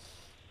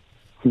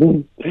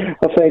 Well,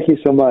 thank you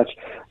so much.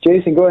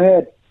 Jason, go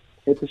ahead.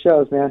 Hit the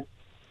shows, man.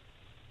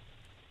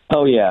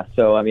 Oh, yeah.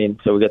 So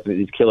we got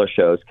these killer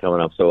shows coming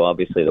up. So,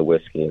 obviously, the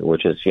Whiskey,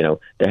 which is,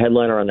 the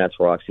headliner on that's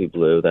Roxy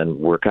Blue. Then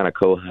we're kind of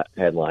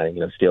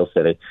co-headlining, Steel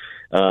City.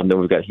 Then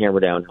we've got Hammer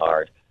Down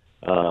Hard,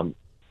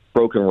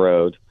 Broken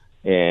Road,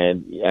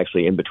 and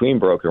actually in between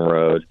Broken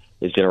Road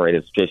is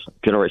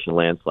Generation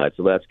Landslide.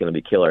 So that's going to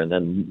be killer. And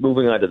then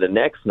moving on to the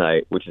next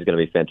night, which is going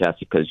to be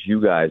fantastic because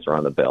you guys are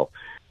on the bill.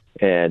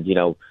 And,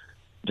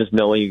 just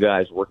knowing you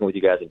guys, working with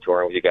you guys, and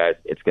touring with you guys,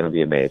 it's going to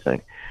be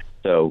amazing.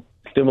 So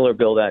similar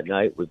bill that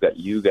night. We've got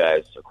you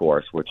guys, of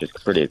course, which is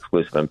pretty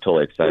exclusive. I'm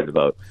totally excited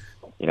about,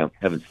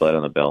 having Sled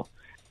on the bill.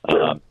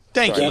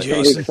 Thank you,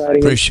 Jason.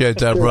 Appreciate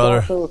that,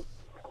 brother. Also,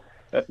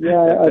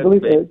 I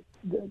believe it.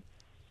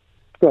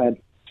 Go ahead.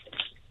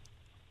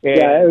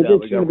 And,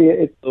 it's going to be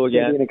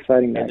an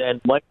exciting night. And then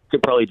Mike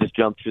could probably just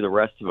jump through the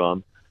rest of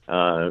them,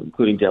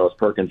 including Dallas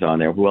Perkins on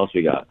there. Who else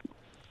we got?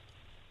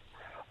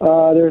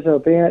 There's a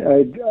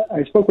band.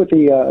 I spoke with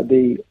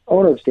the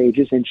owner of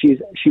Stages, and she's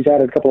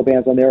added a couple of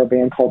bands on there. A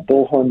band called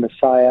Bullhorn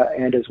Messiah,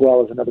 and as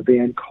well as another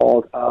band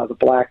called the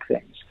Black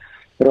Things,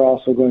 that are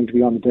also going to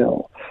be on the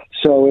bill.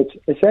 So it's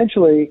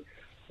essentially,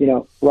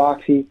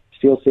 Roxy,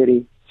 Steel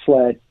City,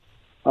 Sled,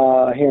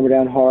 Hammer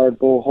Down Hard,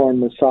 Bullhorn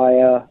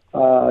Messiah,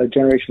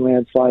 Generation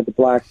Landslide, the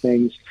Black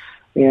Things,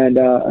 and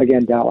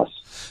again Dallas.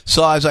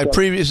 So as I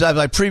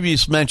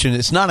previous mentioned,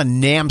 it's not a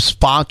NAMM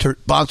sponsored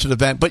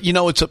event, but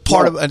it's a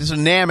part of it's a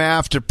NAMM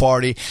after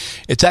party.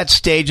 It's at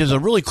Stages, a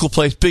really cool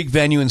place, big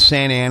venue in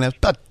Santa Ana,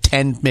 about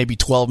 10, maybe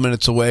 12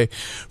 minutes away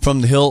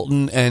from the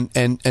Hilton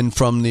and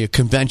from the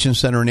convention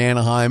center in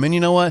Anaheim. And you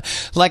know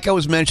what? Like I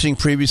was mentioning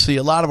previously,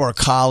 a lot of our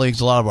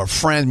colleagues, a lot of our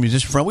friends,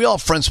 musician friends, we all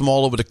have friends from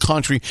all over the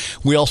country.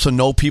 We also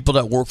know people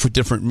that work for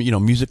different,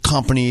 music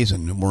companies,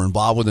 and we're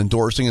involved with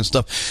endorsing and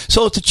stuff.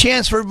 So it's a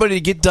chance for everybody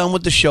to get done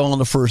with the show on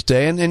the first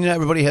day, and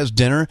everybody has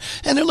dinner,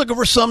 and they're looking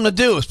for something to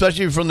do,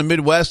 especially if you're from the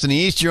Midwest and the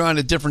East. You're on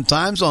a different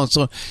time zone.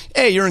 So,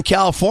 hey, you're in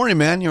California,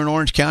 man. You're in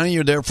Orange County.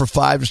 You're there for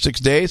 5 or 6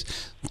 days.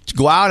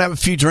 Go out, have a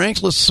few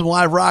drinks, listen to some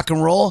live rock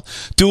and roll,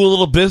 do a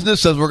little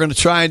business, as we're going to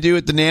try and do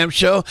at the NAMM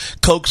show,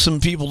 coax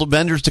some people, the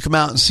vendors, to come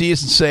out and see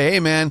us and say,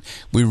 hey, man,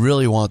 we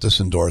really want this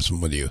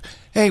endorsement with you.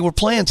 Hey, we're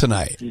playing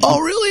tonight. Mm-hmm.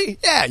 Oh, really?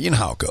 Yeah, you know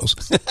how it goes.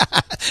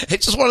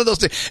 It's just one of those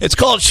things. It's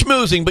called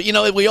schmoozing, but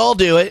we all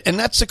do it, and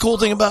that's the cool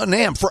thing about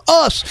NAMM. For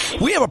us,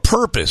 we have a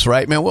purpose,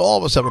 right, man? All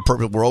of us have a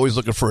purpose. We're always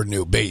looking for a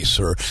new bass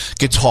or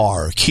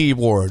guitar, or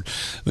keyboard,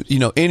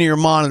 in-ear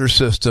monitor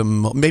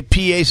system, maybe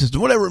PA system,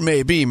 whatever it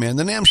may be, man.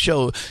 The NAMM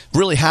show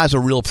really has a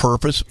real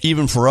purpose,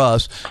 even for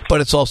us,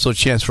 but it's also a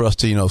chance for us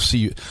to,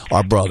 see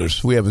our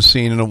brothers we haven't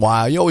seen in a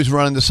while. You always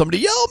run into somebody,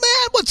 yo,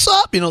 man, what's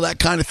up? That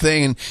kind of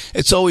thing, and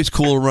it's always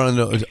cool to run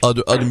into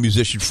other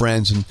musician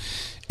friends and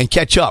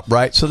catch up,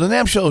 right? So the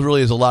NAMM show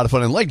really is a lot of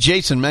fun. And like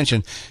Jason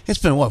mentioned, it's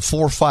been, 4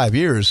 or 5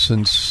 years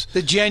since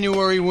the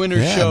January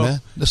winter show.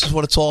 Man. This is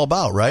what it's all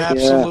about, right?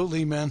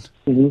 Absolutely, man.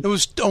 Mm-hmm. It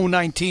was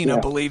 2019, I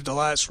believe, the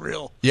last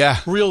real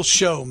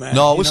show, man.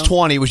 No, it was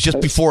 20. It was just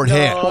before it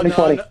hit.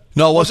 2020.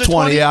 No, it was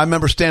 20. Yeah, I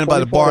remember standing by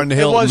the bar in the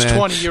Hilton, man. It was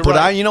 20, you're but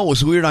right. it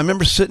was weird. I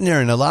remember sitting there,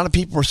 and a lot of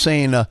people were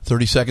saying,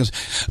 30 seconds,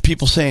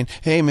 people saying,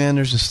 hey, man,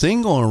 there's this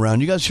thing going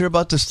around. You guys hear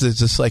about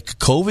this like,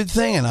 COVID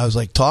thing? And I was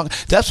like, talking.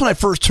 That's when I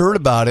first heard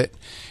about it.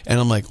 And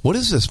I'm like, what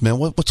is this, man?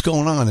 What's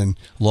going on? And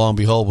lo and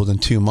behold, within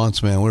 2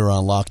 months, man, we were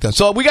on lockdown.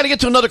 So we got to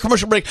get to another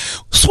commercial break.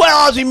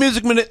 Swell Aussie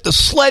Music Minute, the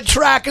Sled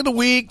track of the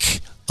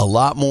week. A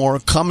lot more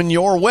coming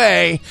your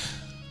way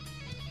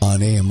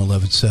on AM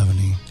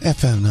 1170,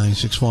 FM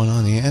 96.1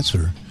 on The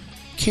Answer,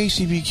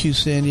 KCBQ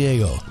San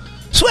Diego.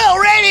 Swell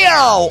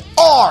Radio,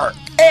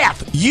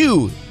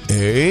 RFUA.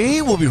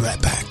 We'll be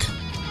right back.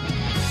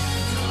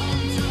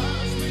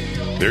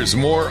 There's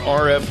more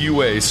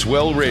RFUA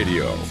Swell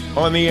Radio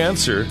on The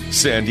Answer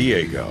San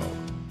Diego.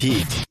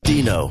 Pete,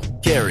 Dino,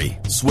 Carrie,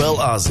 Swell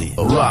Aussie.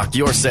 Rock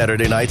your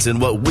Saturday nights in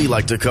what we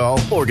like to call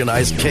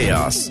organized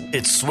chaos.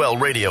 It's Swell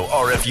Radio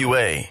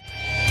RFUA.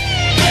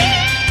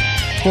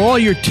 For all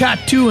your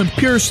tattoo and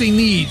piercing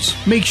needs,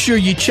 make sure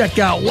you check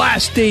out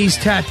Last Days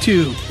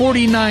Tattoo,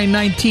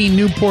 4919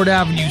 Newport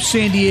Avenue,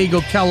 San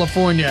Diego,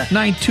 California,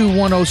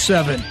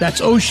 92107.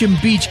 That's Ocean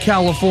Beach,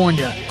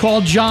 California.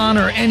 Call John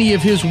or any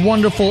of his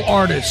wonderful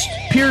artists.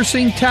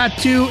 Piercing,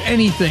 tattoo,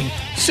 anything.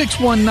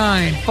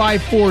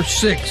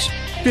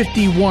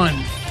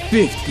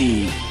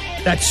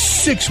 619-546-5150. That's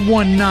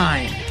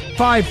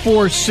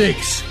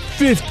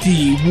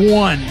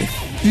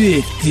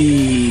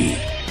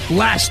 619-546-5150.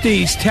 Last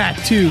Days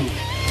Tattoo.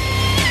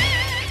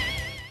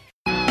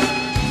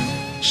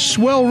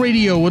 Swell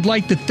Radio would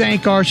like to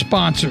thank our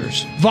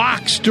sponsors: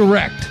 Vox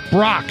Direct,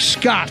 Brock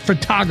Scott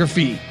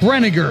Photography,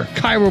 Brenniger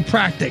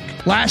Chiropractic,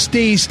 Last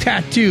Days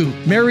Tattoo,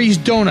 Mary's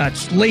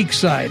Donuts,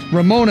 Lakeside,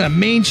 Ramona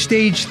Main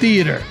Stage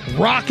Theater,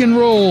 Rock and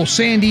Roll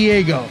San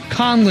Diego,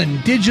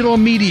 Conlin Digital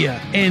Media,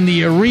 and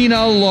the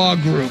Arena Law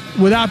Group.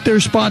 Without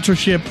their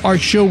sponsorship, our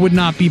show would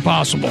not be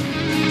possible.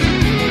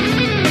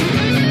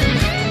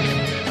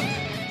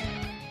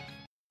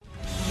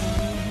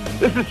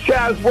 This is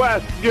Chaz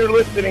West. You're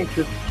listening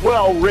to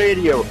Swell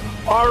Radio,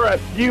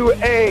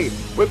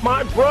 RFUA, with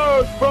my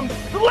bros from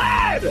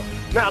Sled.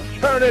 Now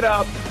turn it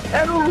up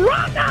and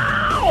run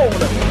on!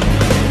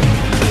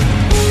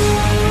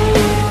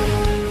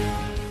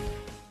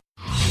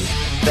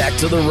 Back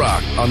to the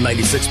Rock on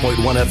 96.1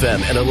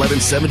 FM and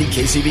 1170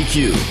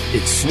 KCBQ.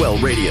 It's Swell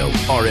Radio,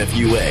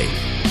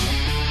 RFUA.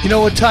 You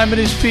know what time it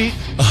is, Pete?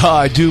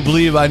 I do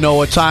believe I know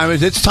what time it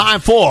is. It's time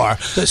for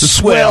the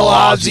Swell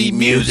Aussie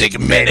Music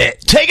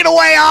Minute. Take it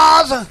away,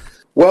 Oz!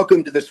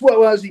 Welcome to the Swell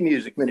Aussie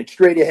Music Minute,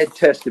 straight ahead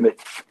testament.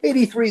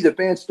 83, the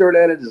band started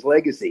out as his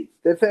legacy.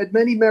 They've had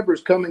many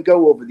members come and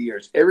go over the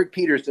years. Eric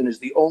Peterson is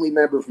the only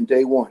member from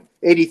day one.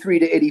 83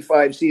 to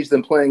 85 sees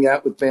them playing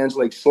out with bands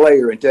like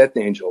Slayer and Death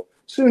Angel.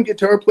 Soon,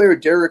 guitar player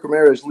Derek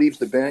Ramirez leaves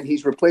the band.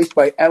 He's replaced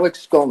by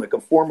Alex Skolnick,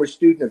 a former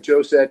student of Joe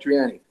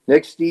Satriani.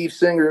 Next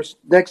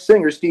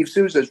singer Steve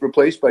Souza is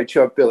replaced by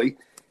Chuck Billy.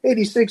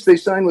 86, they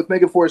signed with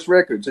Megaforce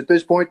Records. At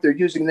this point, they're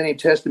using the name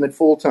Testament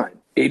full-time.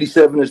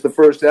 87 is the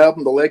first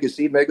album, The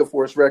Legacy.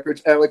 Megaforce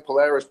Records, Alec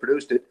Polaris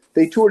produced it.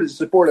 They toured as a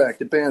support act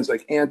to bands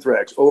like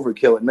Anthrax,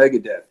 Overkill, and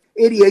Megadeth.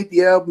 88,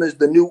 the album is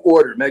The New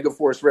Order.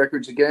 Megaforce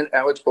Records again.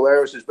 Alex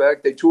Polaris is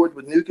back. They toured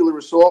with Nuclear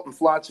Assault and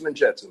Flotsam and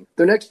Jetsam.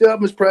 Their next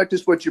album is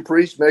Practice What You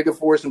Preach.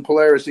 Megaforce and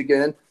Polaris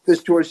again.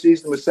 This tour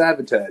sees them with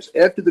Sabotage.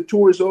 After the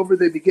tour is over,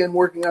 they began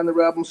working on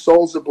their album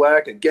Souls of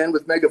Black, again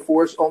with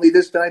Megaforce, only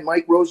this time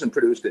Mike Rosen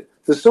produced it.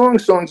 The song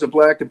Songs of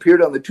Black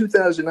appeared on the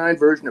 2009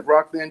 version of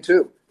Rock Band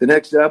 2. The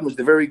next album was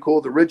the very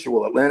cool The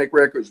Ritual, Atlantic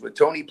Records, with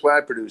Tony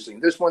Platt producing.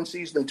 This one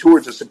sees them tour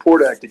as a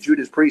support act to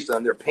Judas Priest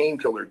on their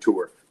Painkiller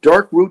tour.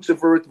 Dark Roots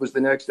of Earth was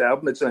the next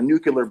album. It's on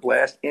Nuclear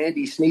Blast.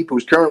 Andy Sneap,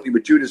 who's currently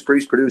with Judas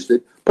Priest, produced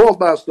it. Paul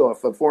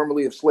Bostoff,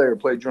 formerly of Slayer,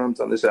 played drums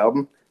on this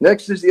album.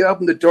 Next is the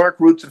album The Dark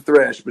Roots of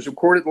Thrash. It was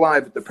recorded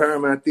live at the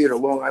Paramount Theater,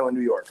 Long Island,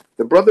 New York.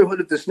 The Brotherhood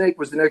of the Snake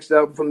was the next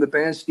album from the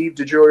band. Steve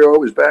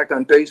DiGiorgio is back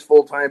on bass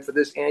full-time for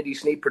this. Andy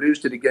Sneap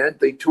produced it again.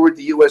 They toured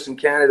the U.S. and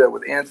Canada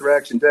with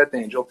Anthrax and Death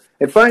Angel.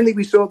 And finally,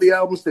 we saw the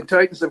albums The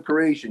Titans of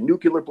Creation,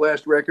 Nuclear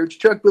Blast Records.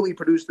 Chuck Billy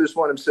produced this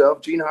one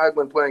himself. Gene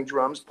Hoglan playing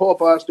drums. Paul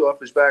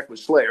Bostoff is back with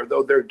Slayer,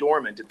 though they're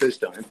dormant at this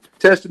time.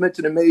 Testament's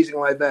an amazing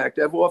live act.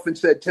 I've often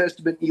said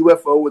Testament and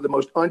UFO were the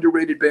most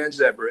underrated bands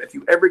ever. If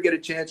you ever get a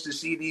chance to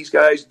see these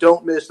guys,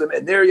 don't miss them.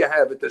 And there you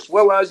have it, the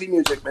Swell Aussie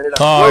Music Minute.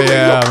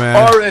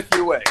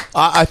 RFUA.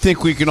 I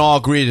think we can all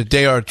agree that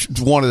they are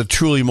one of the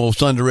truly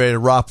most underrated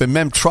rock bands.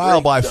 Remember Trial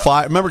by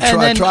Fire?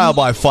 Trial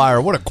by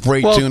Fire? What a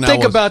great tune that was.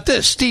 Think about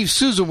this. Steve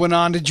Souza went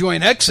on to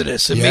join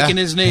Exodus and making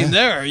his name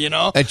there, you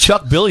know. And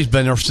Chuck Billy's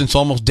been there since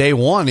almost day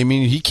one. I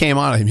mean, he came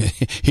on. I mean,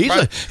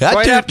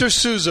 after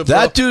Souza, bro.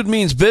 That dude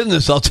means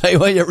business. I'll tell you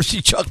what, you ever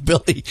see Chuck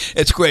Billy?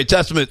 It's great.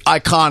 Testament,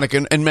 iconic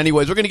in many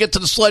ways. We're going to get to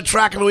the Sled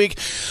track of the week.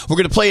 We're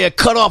going to play a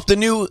cut off the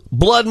new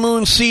Blood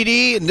Moon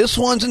CD, and this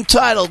one's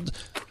entitled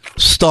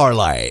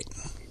Starlight.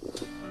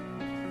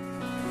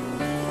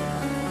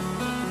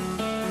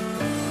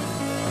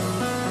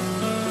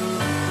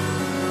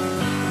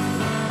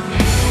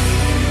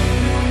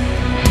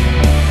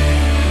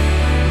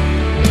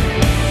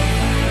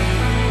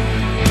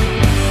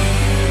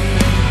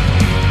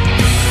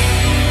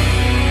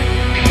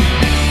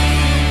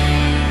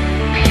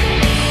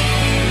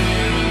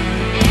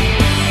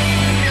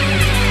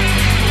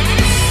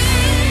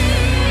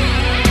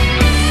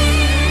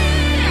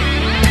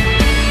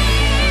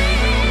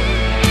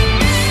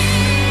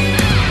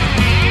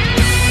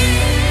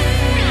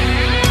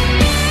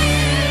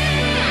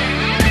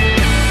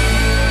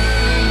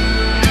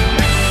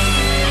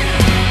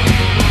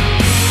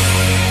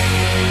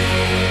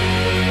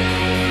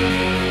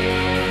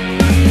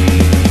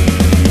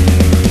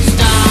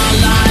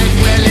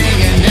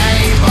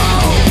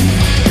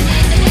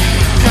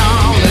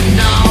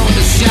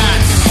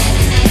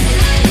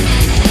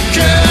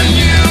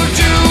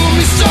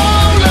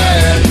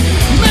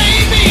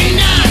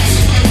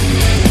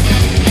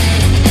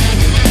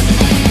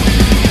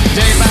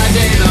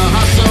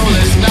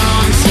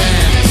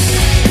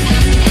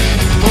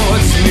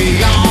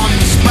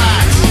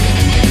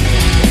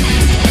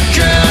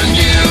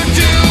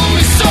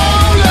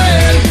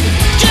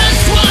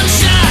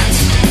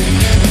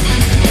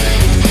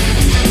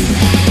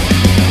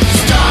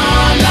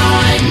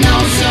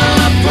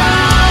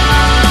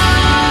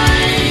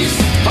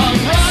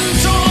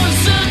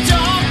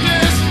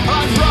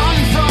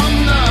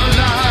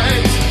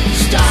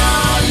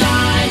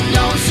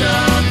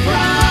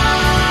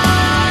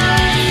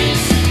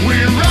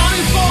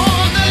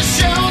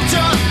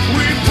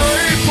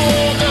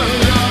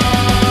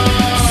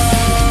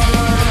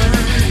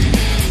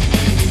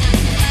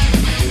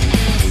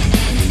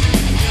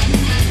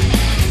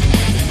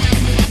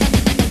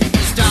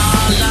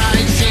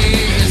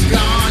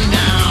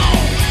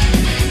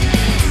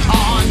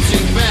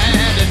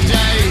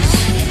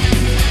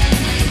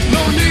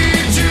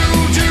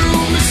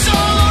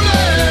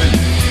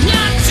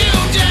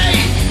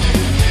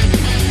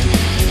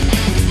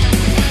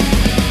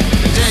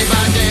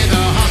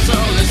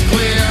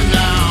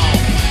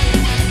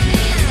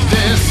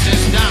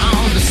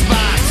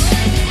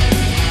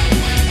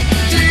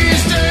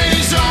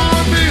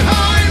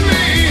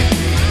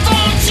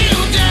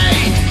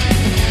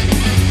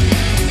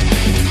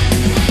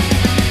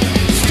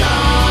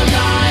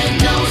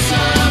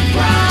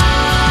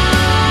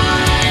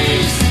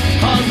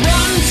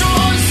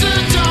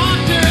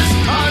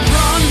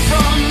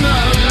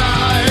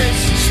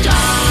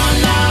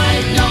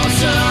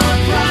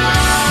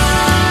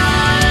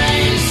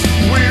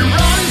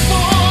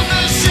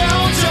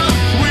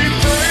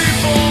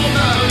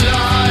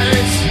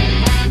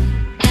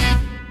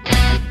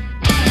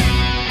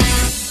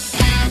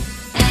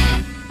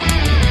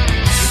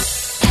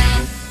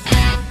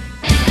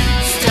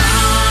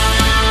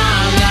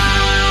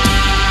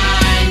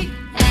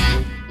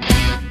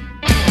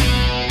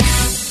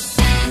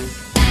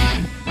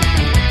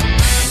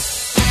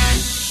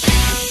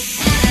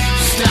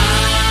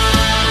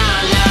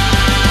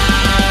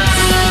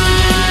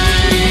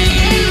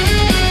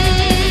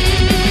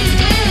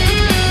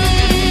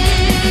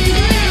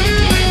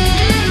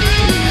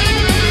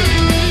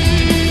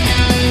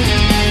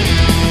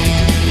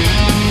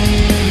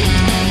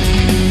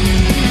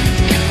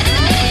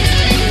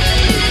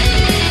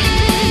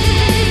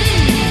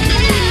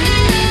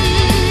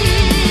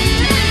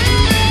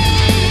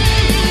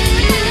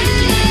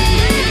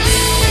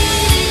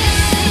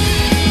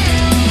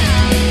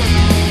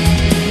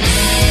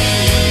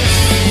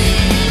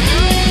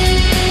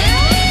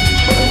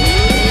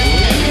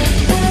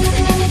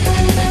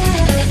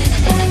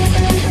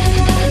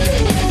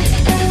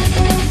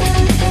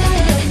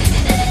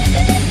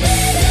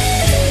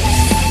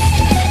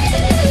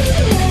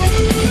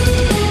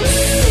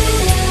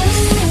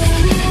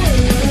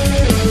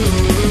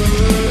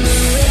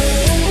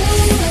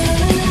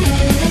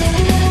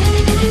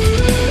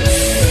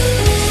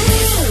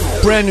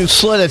 brand new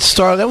Sled at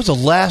Star. That was the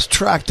last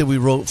track that we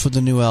wrote for the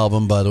new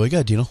album, by the way. Go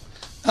ahead, Dino.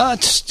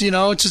 It's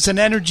just an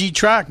energy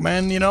track,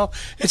 man.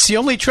 It's the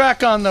only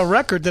track on the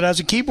record that has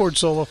a keyboard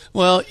solo.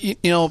 Well,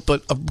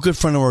 but a good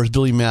friend of ours,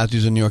 Billy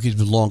Matthews in New York, he's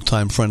been a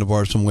long-time friend of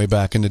ours from way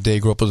back in the day,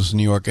 grew up with us in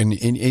New York, and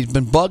he's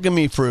been bugging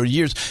me for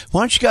years.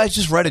 Why don't you guys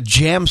just write a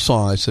jam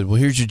song? I said, well,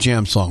 here's your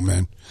jam song,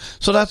 man.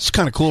 So that's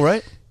kind of cool,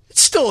 right?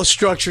 It's still a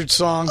structured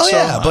song. Oh,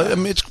 yeah, but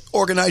it's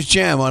organized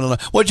jam. I don't know.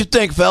 What'd you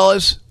think,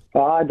 fellas?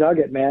 I dug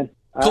it, man.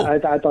 Cool. I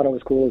thought it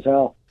was cool as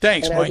hell.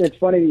 Thanks, and Mike. It's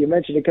funny that you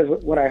mentioned it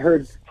because when I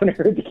heard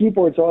the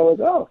keyboard solo,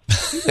 I was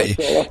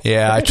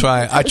yeah, I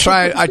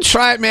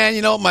try it,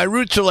 man. My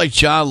roots are like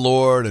John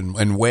Lord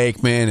and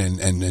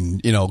Wakeman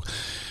and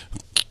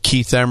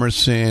Keith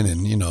Emerson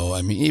and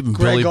even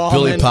Billy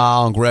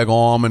Powell and Greg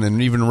Allman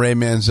and even Ray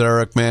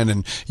Manzarek, man,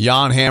 and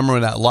Jan Hammer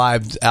and that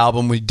live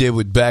album we did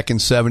with Beck in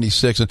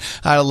 '76, and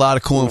I had a lot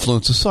of cool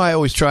influences. So I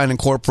always try and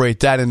incorporate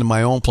that into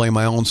my own playing,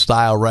 my own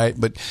style, right?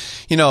 But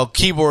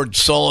keyboard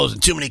solos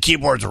and too many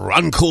keyboards are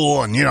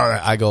uncool, and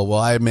I go, well,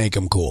 I make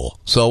them cool.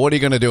 So what are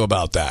you going to do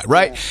about that,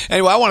 right? Yeah.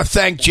 Anyway, I want to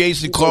thank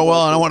Jason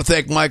Corwell and I want to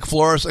thank Mike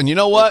Flores, and you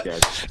know what?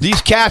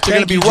 These cats are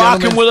going to be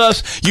rocking with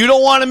us. You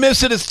don't want to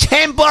miss it. It's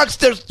 $10.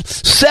 There's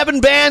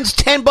 7 bands,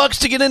 $10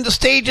 to get into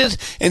stages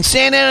in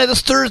Santa Ana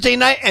this Thursday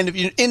night. And if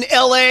you're in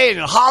LA and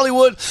in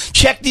Hollywood,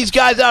 check these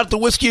guys out at the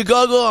Whiskey A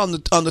Go-Go on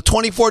the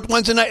 24th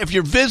Wednesday night. If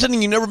you're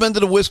visiting, you've never been to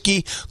the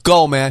Whiskey,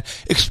 go, man.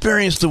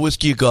 Experience the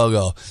Whiskey A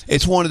Go-Go.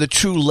 It's one of the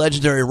true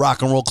legendary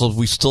rock and roll clubs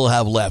we still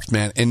have left,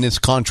 man, in this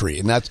country.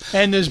 And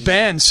this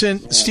band,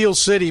 Steel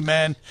City,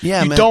 man.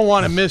 Yeah, you don't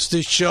want to miss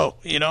this show,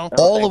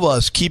 All of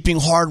us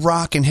keeping hard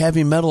rock and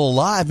heavy metal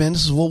alive, man.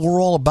 This is what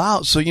we're all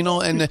about. So,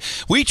 and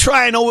we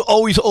try and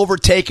always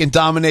overtake and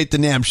dominate the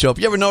NAMM show. If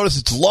you ever notice,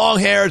 it's long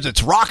hairs,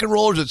 it's rock and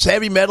rollers, it's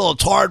heavy metal,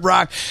 it's hard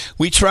rock.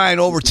 We try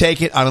and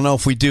overtake it. I don't know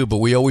if we do, but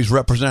we always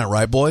represent,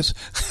 right, boys?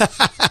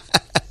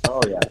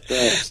 Oh, yeah.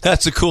 Sure.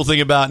 That's the cool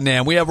thing about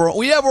NAMM. We have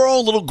our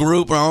own little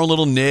group, our own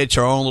little niche,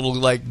 our own little,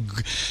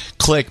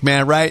 clique,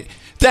 man, right?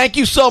 Thank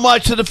you so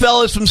much to the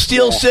fellas from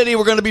Steel City.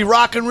 We're going to be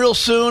rocking real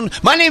soon.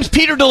 My name's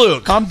Peter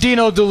DeLuke. I'm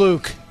Dino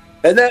DeLuke.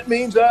 And that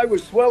means I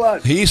was Swell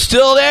on. He's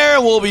still there,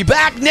 and we'll be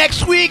back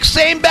next week.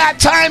 Same bat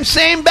time,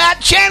 same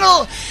bat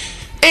channel.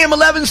 AM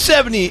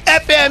 1170,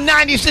 FM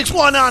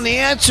 96.1 on The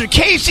Answer,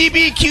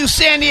 KCBQ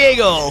San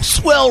Diego,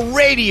 Swell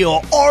Radio,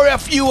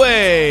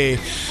 RFUA.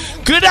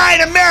 Good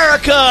night,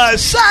 America.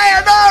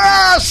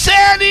 Sayonara,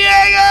 San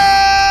Diego.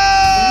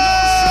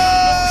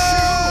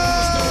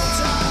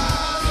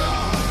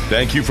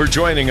 Thank you for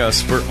joining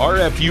us for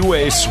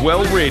RFUA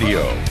Swell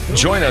Radio.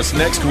 Join us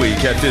next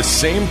week at this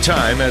same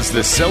time as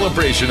the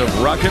celebration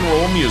of rock and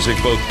roll music,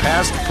 both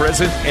past,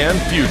 present,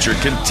 and future,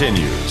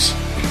 continues.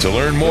 To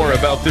learn more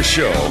about the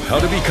show, how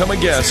to become a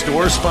guest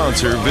or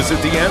sponsor, visit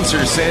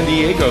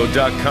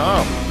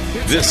theanswersandiego.com.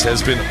 This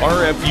has been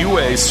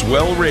RFUA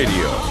Swell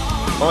Radio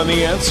on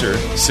The Answer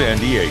San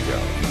Diego.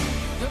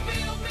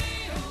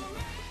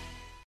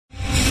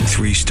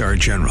 3-star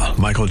General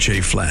Michael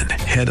J. Flynn,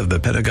 head of the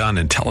Pentagon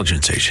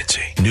Intelligence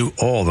Agency, knew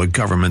all the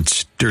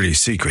government's dirty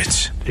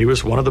secrets. He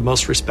was one of the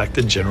most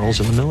respected generals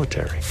in the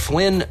military.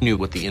 Flynn knew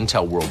what the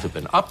intel world had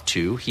been up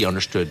to. He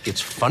understood its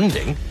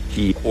funding.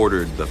 He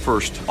ordered the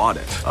first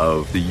audit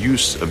of the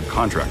use of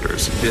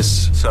contractors.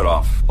 This set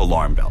off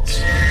alarm bells.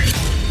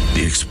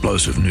 The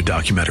explosive new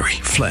documentary,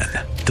 Flynn,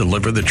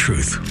 Deliver the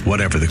Truth,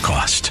 Whatever the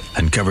Cost,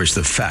 uncovers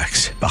the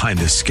facts behind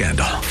this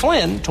scandal.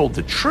 Flynn told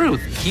the truth.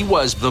 He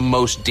was the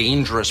most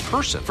dangerous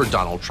person for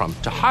Donald Trump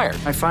to hire.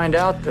 I find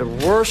out the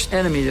worst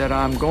enemy that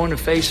I'm going to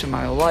face in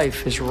my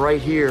life is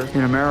right here in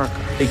America.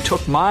 They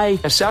took my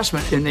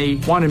assessment and they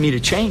wanted me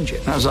to change it.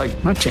 And I was like,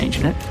 I'm not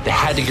changing it. They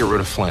had to get rid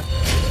of Flynn.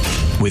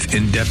 With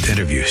in-depth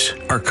interviews,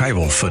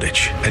 archival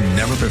footage, and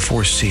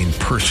never-before-seen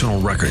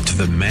personal records of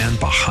the man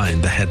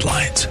behind the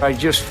headlines. I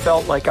just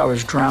felt like I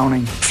was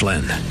drowning.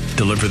 Flynn,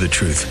 Deliver the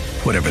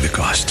Truth, Whatever the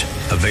Cost.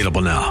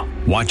 Available now.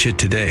 Watch it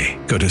today.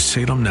 Go to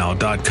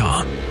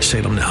salemnow.com.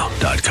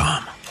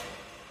 salemnow.com.